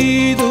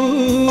ചെയ്തു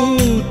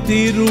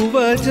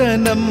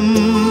തിരുവചനം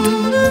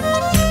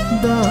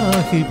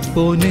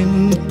ദാഹിപ്പോനിൻ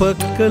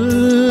പക്കൽ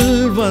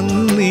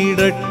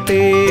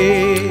വന്നിടട്ടെ.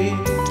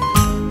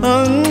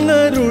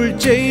 അങ്ങരുൾ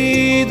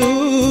ചെയ്തു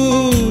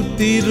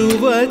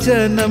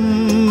തിരുവചനം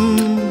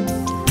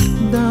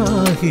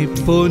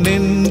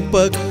ദാഹിപ്പോനിൻ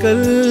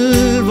പക്കൽ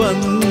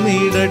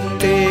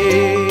വന്നിടട്ടെ.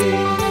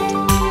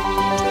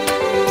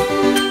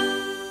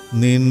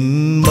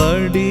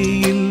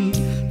 നിൻമടിയിൽ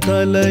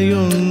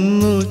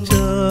തലയൊന്നു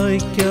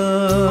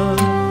ചായ്ക്കാൻ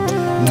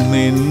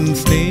നിൻ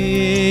സ്നേഹമാധുര്യം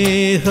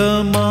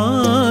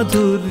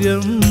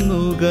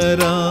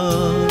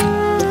നുകരാൻ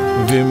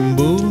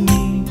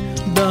വെമ്പുമീ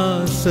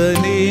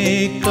ദാസനെ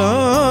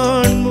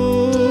കാണൂ.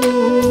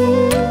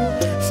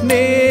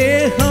 സ്നേഹാമൃതം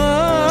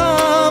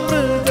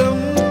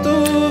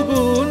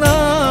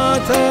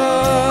തൂകുനാഥ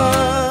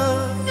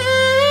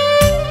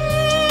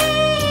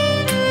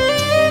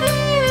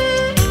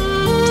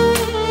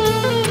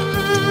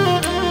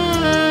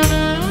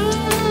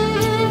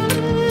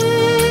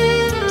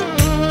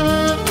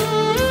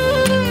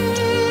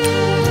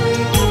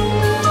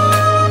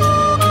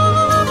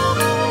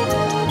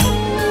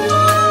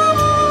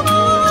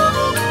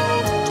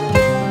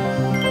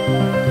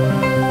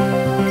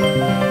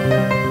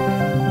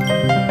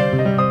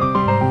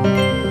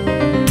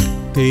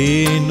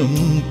തേനും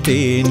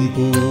തേൻ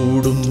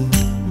കൂടും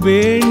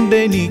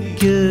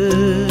വേണ്ടെനിക്ക്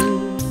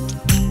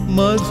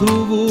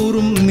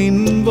മധുവൂറും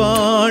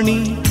നിൻവാണി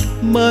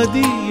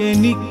മതി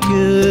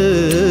എനിക്ക്.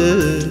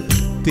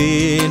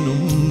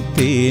 തേനും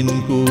തേൻ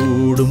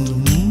കൂടും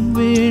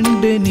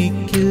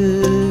വേണ്ടെനിക്ക്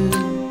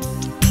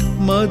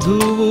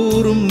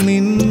മധുവൂറും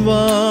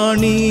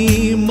നിൻവാണി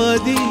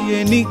മതി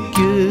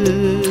എനിക്ക്.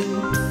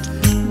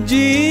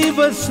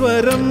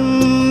 ജീവസ്വരം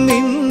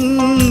നിൻ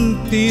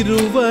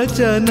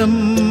തിരുവചനം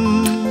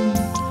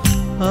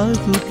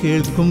അതു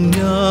കേൾക്കും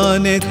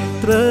ഞാൻ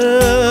എത്ര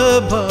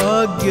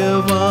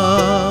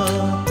ഭാഗ്യവാൻ.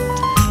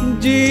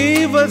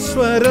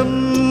 ജീവസ്വരം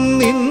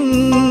നിൻ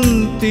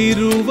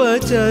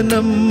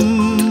തിരുവചനം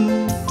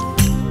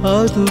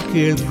അതു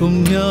കേൾക്കും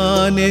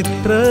ഞാൻ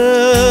എത്ര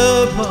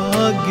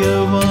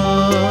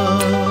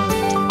ഭാഗ്യവാൻ.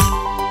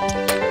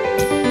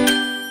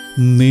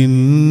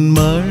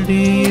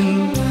 നിൻമടിയിൽ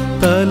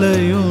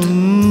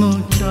തലയൊന്നു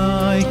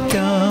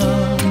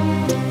ചായ്ക്കാൻ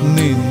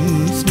നിൻ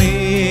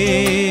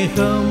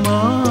സ്നേഹമാധുര്യം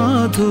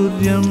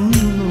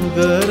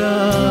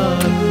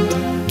നുകരാൻ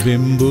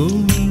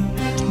വെമ്പുമി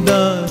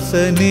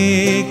ദാസനെ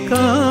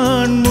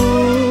കാൺമൂ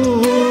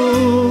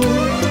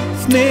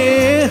സ്നേഹാമൃതം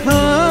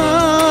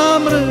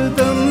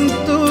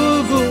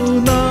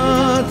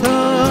തുകുനാഥ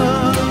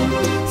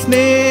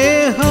സ്നേഹാമൃതം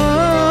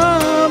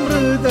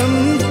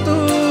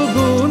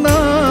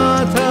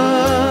തുകുനാഥ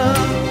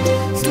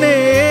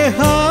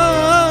സ്നേഹാമൃതം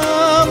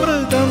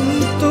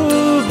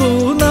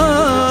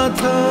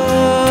തുകുനാഥ.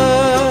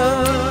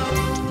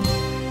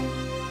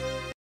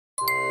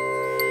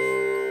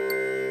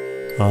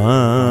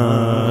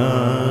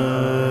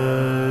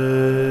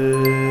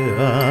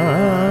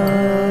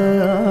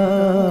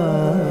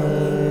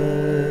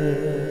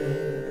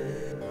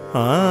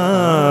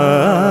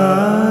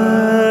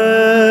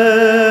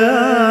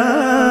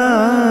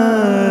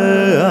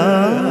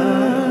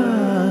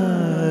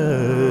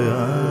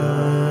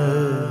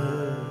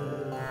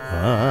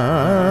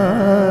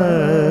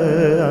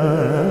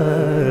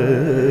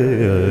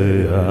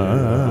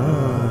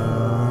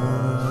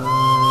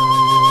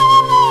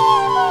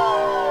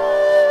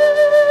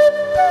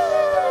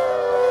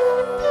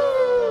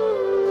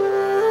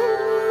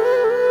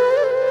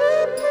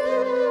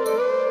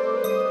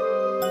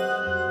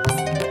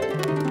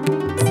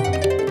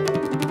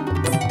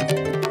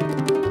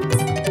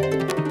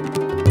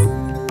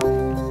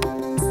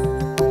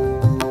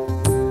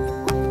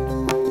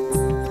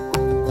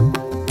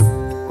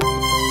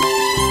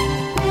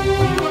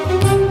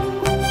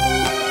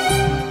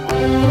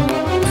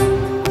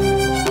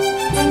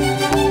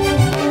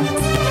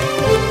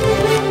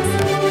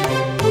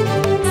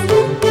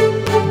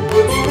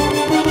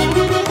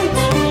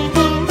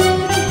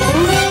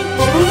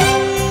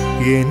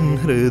 എൻ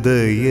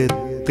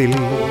ഹൃദയത്തിൽ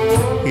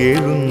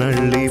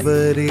എഴുന്നള്ളി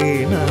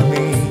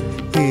വരേണമേ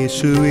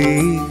യേശുവേ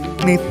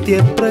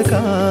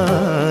നിത്യപ്രകാശമേ.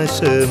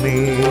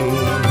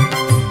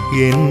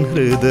 എൻ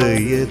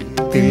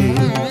ഹൃദയത്തിൽ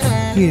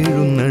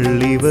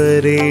എഴുന്നള്ളി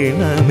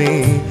വരേണമേ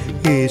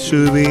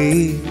യേശുവേ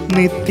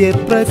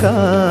നിത്യപ്രകാശമേ.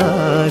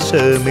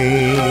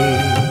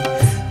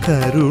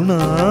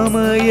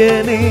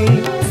 കരുണാമയനെ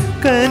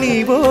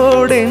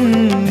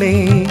കനിവോടെന്നെ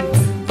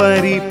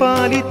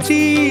പരിപാലിച്ചിടേണമേ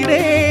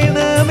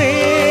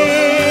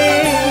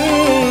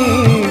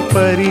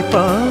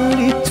പരിപാലിച്ചിടേണമേ.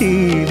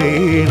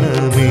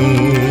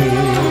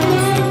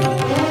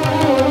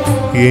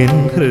 എൻ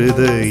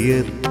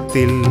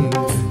ഹൃദയത്തിൽ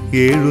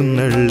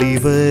എഴുന്നള്ളി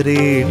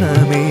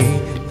വരേണമേ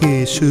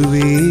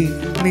യേശുവേ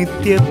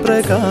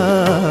നിത്യപ്രകാശമേ.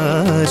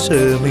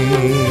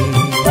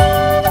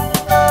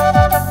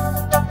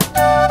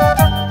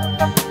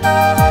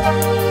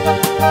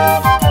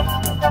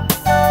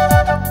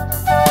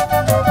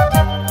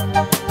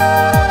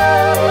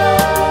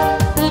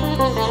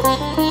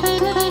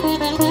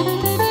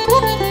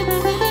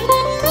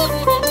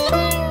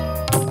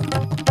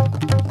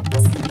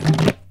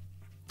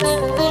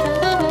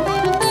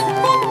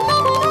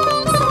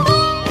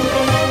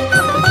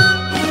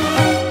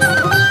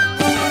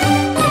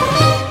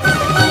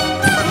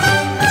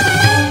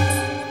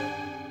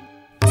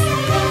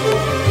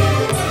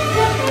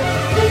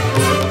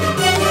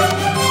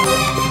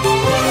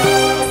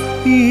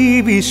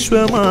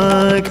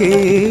 വിശ്വമാകെ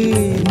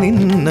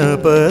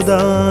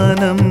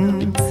നിന്നപദാനം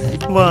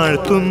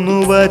വാഴ്ത്തുന്നു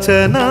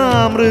വചനാമൃതത്താൽ.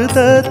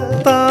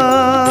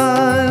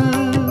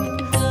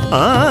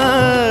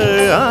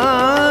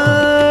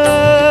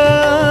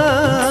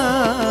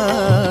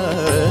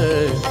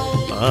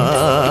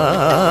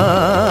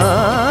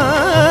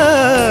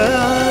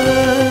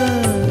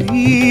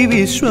 ഈ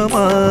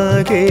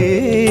വിശ്വമാകെ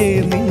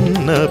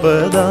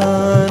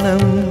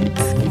നിന്നപദാനം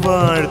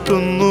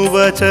വാഴ്ത്തുന്നു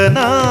വചനാമൃതത്താൽ.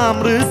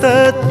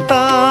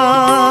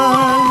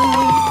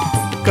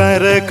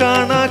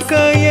 കരകണക്കയങ്ങളിൽ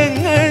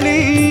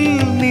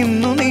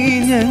നിന്നു നീ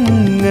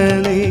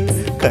ഞങ്ങളെ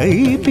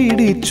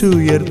കൈപിടിച്ചുയർത്തേണമേ.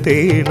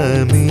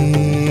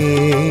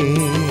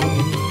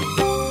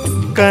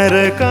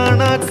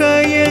 കരകണക്കയങ്ങളിൽ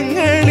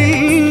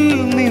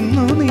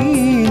നിന്നു നീ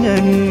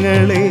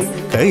ഞങ്ങളെ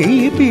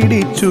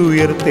കൈപിടിച്ചുയർത്തേണമേ.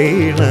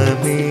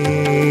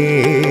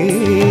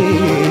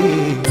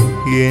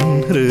 എൻ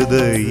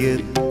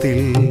ഹൃദയത്തിൽ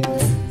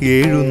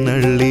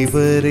എഴുന്നള്ളി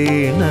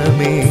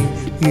വരേണമേ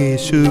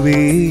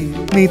യേശുവേ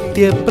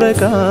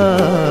നിത്യപ്രകാശമേ.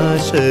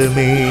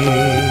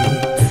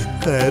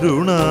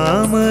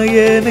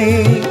 കരുണാമയനെ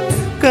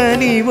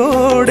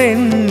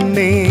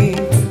കനിവോടെന്നെ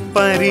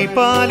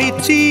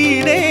പരിപാലിച്ചിടേണമേ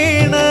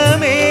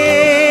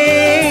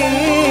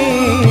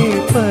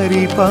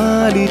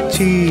പരിപാലിച്ചിടേണമേ.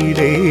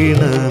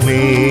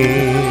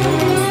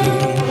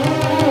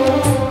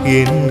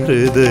 എൻ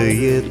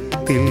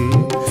ഹൃദയത്തിൽ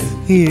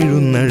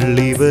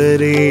എഴുന്നള്ളി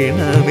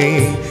വരേണമേ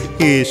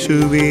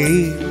യേശുവേ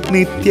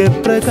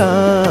നിത്യപ്രകാശമേ.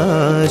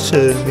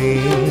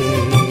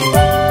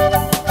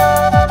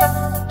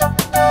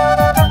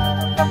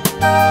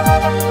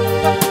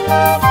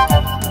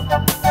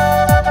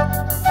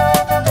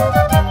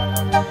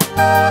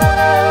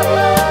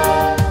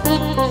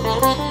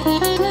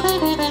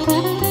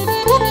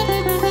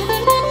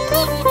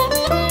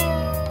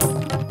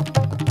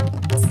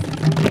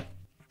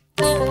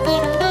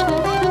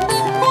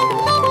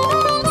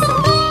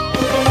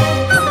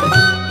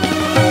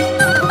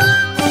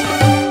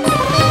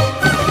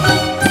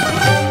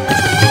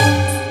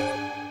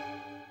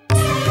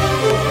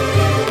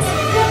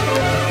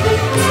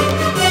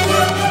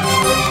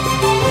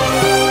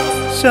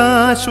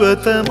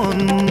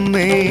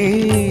 ശാശ്വതമൊന്നേ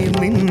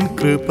നിൻ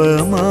കൃപ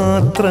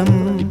മാത്രം,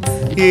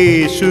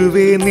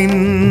 യേശുവേ നിൻ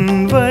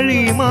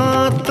വഴി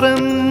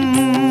മാത്രം.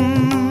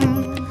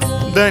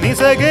 ധനി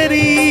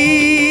സഗരി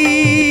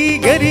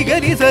ഗരി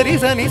ഗരി സരി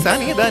സനി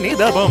സനി ധനി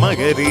ദപ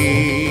മഗരി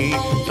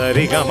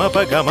സരി ഗമ പ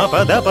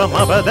ദപ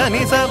മപ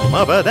ധനി സ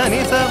മപ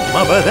ധനി സ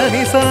മപ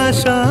ധനി സ.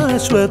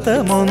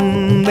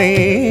 ശാശ്വതമൊന്നേ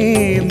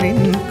നിൻ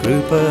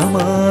കൃപ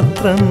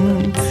മാത്രം,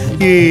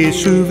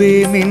 യേശുവേ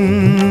നിൻ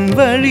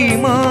വഴി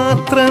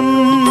മാത്രം.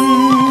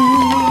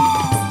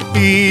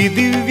 ഈ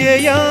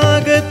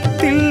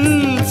ദിവ്യയാഗത്തിൽ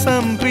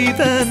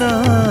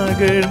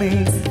സംപ്രീതനാകണേ,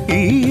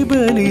 ഈ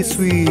ബലി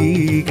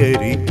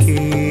സ്വീകരിക്കണമേ.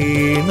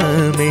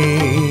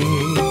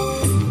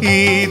 ഈ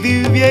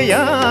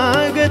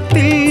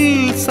ദിവ്യയാഗത്തിൽ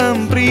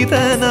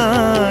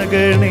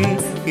സംപ്രീതനാകണേ,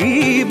 ഈ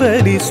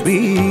ബലി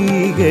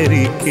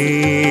സ്വീകരിക്കണമേ.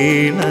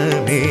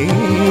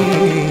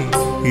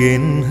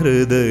 എൻ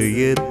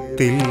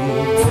ഹൃദയത്തിൽ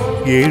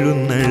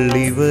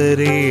എഴുന്നള്ളി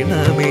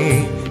വരേണമേ,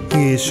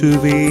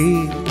 യേശുവേ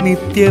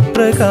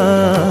നിത്യപ്രകാശമേ.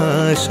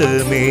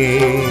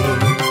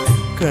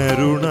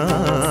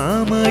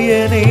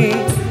 കരുണാമയനെ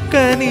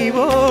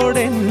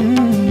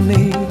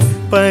കനിവോടെന്നെ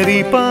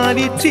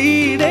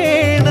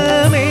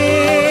പരിപാലിച്ചിടേണമേ,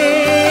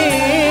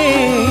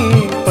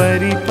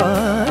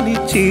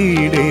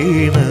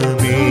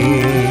 പരിപാലിച്ചിടേണമേ.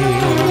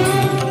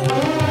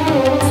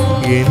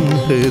 എൻ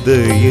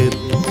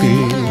ഹൃദയത്തിൽ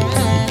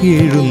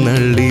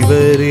എഴുന്നള്ളി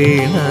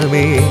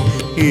വരേണമേ,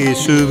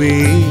 യേശുവേ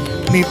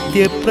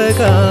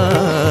നിത്യപ്രകാശമേ.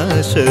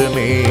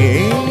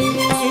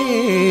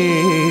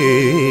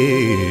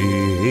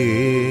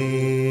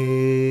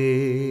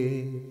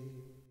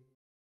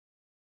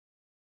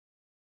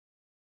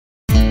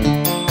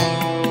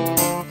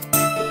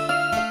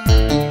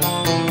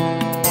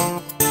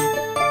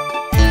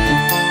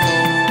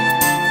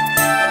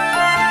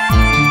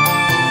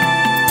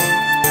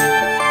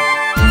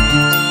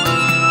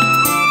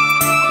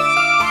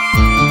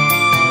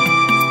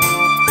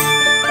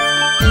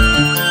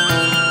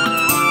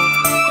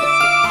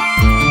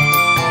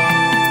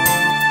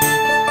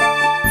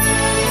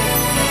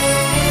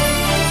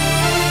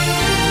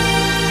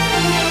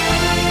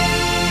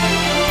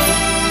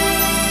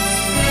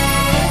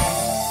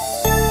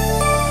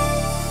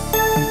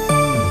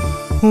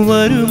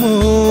 വരുമോ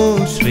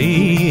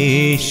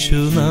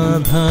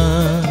ശ്രീയേശുനാഥ,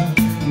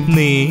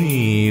 നീ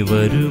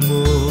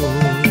വരുമോ?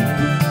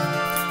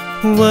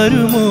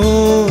 വരുമോ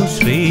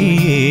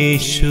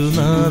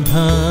ശ്രീയേശുനാഥ,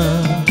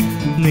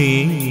 നീ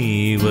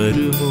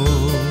വരുമോ?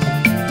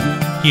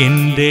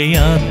 എൻ്റെ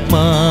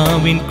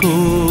ആത്മാവിൻ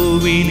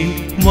കോവിലിൽ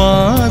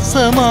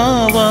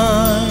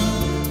വാസമാവാൻ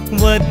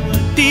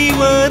വറ്റി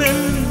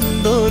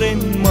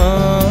വരണ്ടൊരൻ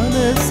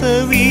മാനസവീതിയിൽ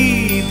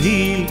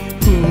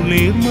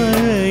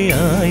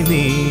കുളിർമഴയായി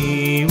നീ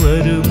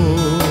വരുമോ?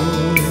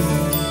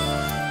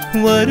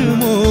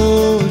 വരുമോ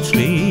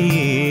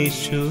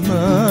ശ്രീയേശുനാഥ,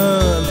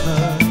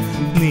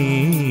 നീ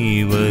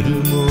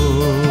വരുമോ?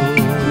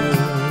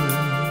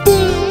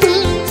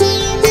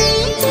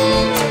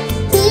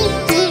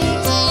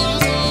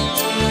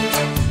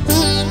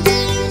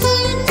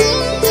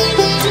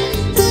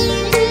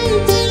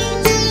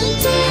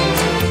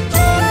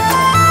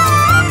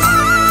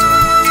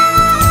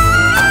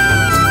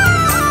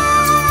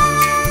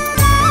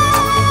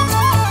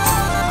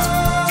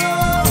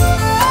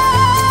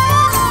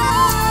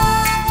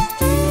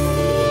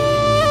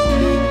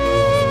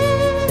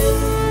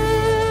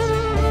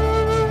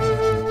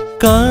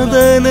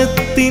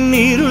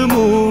 കാതനത്തിനിരുൾ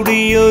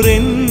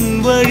മൂടിയൊരെൻ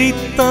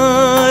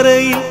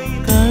വഴിത്താരയിൽ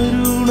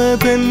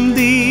കരുണതൻ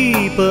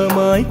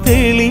ദീപമായി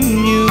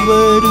തെളിഞ്ഞു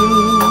വരൂ.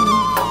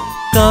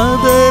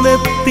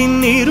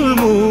 കാതനത്തിനിരുൾ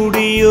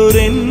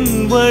മൂടിയൊരെൻ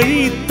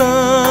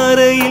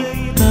വഴിത്താരയിൽ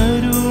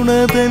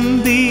കരുണതൻ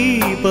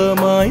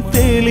ദീപമായി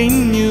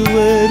തെളിഞ്ഞു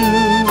വരൂ.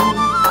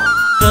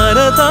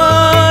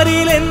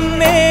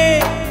 കരതാരിലെന്നെ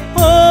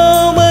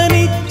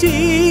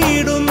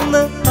ഓമനിച്ചിടുന്ന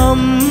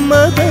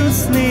അമ്മതൻ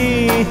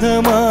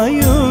സ്നേഹമായി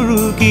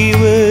ഒഴുകി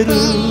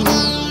വരൂ.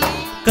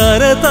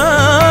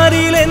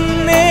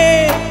 കരതാരിലെന്നെ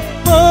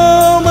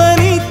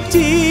ഓമനിച്ചിടുന്ന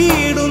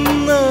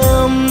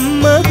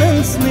അമ്മതൻ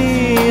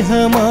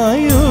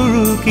സ്നേഹമായി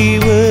ഒഴുകി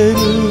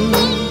വരൂ.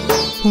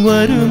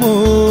 വരുമോ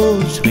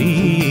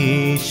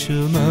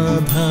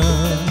ശ്രീയേശുനാഥ,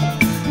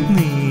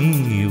 നീ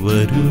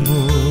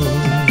വരുമോ?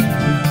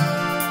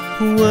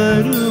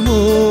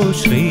 വരുമോ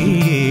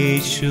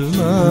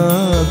ശ്രീയേശുനാഥ,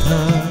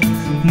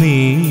 നീ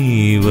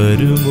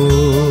വരുമോ?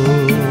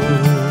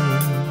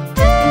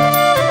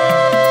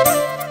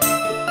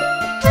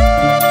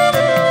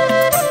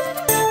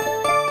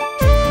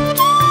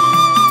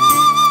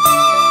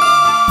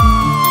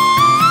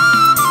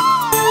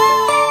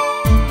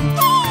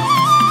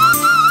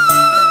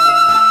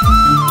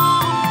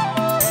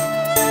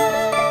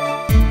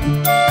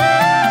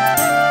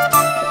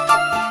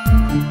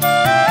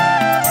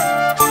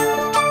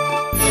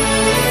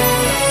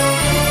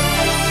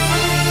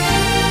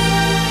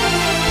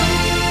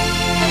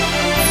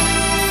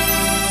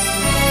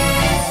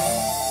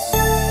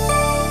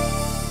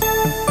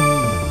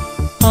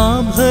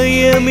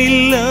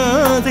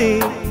 ഭയമില്ലാതെ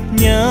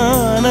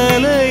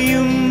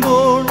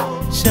അലയുമ്പോൾ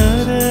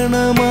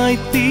ശരണമായി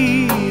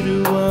തീരുവാനരികിൽ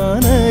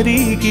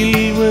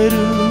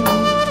വരൂ.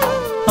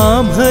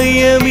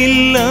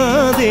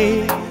 അഭയമില്ലാതെ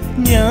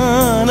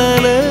ഞാൻ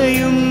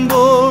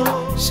അലയുമ്പോൾ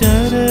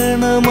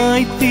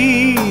ശരണമായി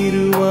തീരുവാനരികിൽ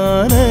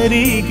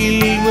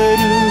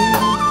വരൂ.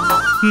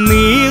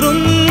 നീറും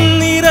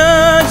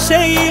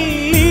നിരാശയിൽ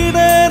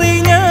ഇടറി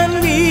ഞാൻ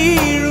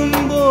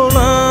വീഴുമ്പോൾ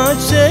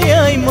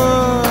ആശയായി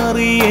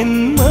മാറി എൻ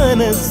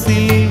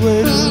മനസ്സിൽ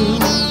വരൂ.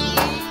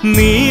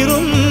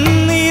 നീറും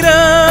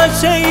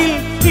നിരാശയിൽ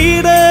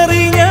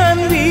ഇടറി ഞാൻ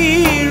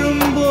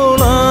വീഴുമ്പോൾ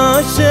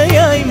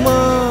ആശയായി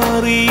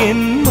മാറി എൻ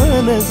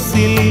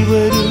മനസ്സിൽ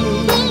വരൂ.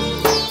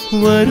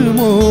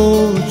 വരുമോ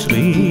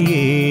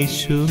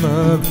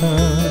ശ്രീയേശുനാഥ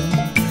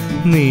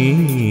നീ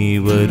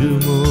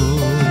വരുമോ?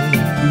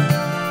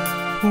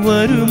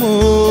 വരുമോ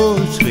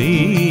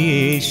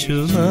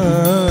ശ്രീയേശുനാഥ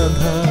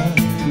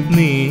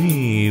നീ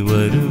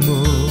വരുമോ?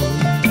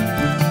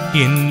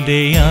 എൻ്റെ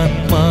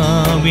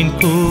ആത്മാവിൻ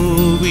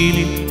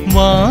കോവിലിൽ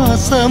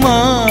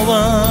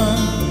വാസമാവാൻ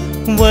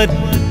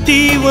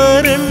വറ്റി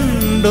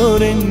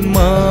വരണ്ടൊരൻ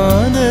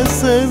മാനസവീഥിയിൽ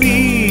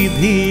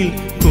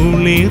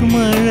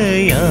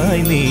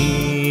കുളിർമഴയായി നീ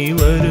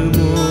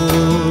വരുമോ?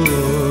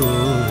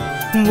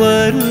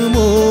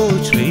 വരുമോ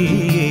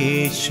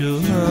ശ്രീയേശുനാഥ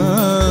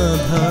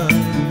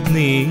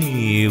നീ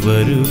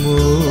വരുമോ?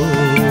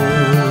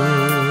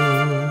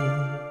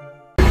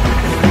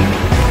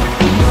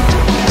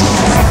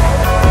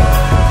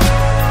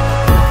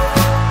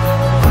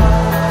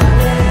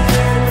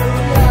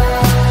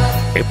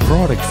 A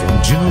product from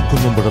Jino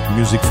Kunnumpurath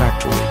Music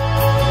Factory.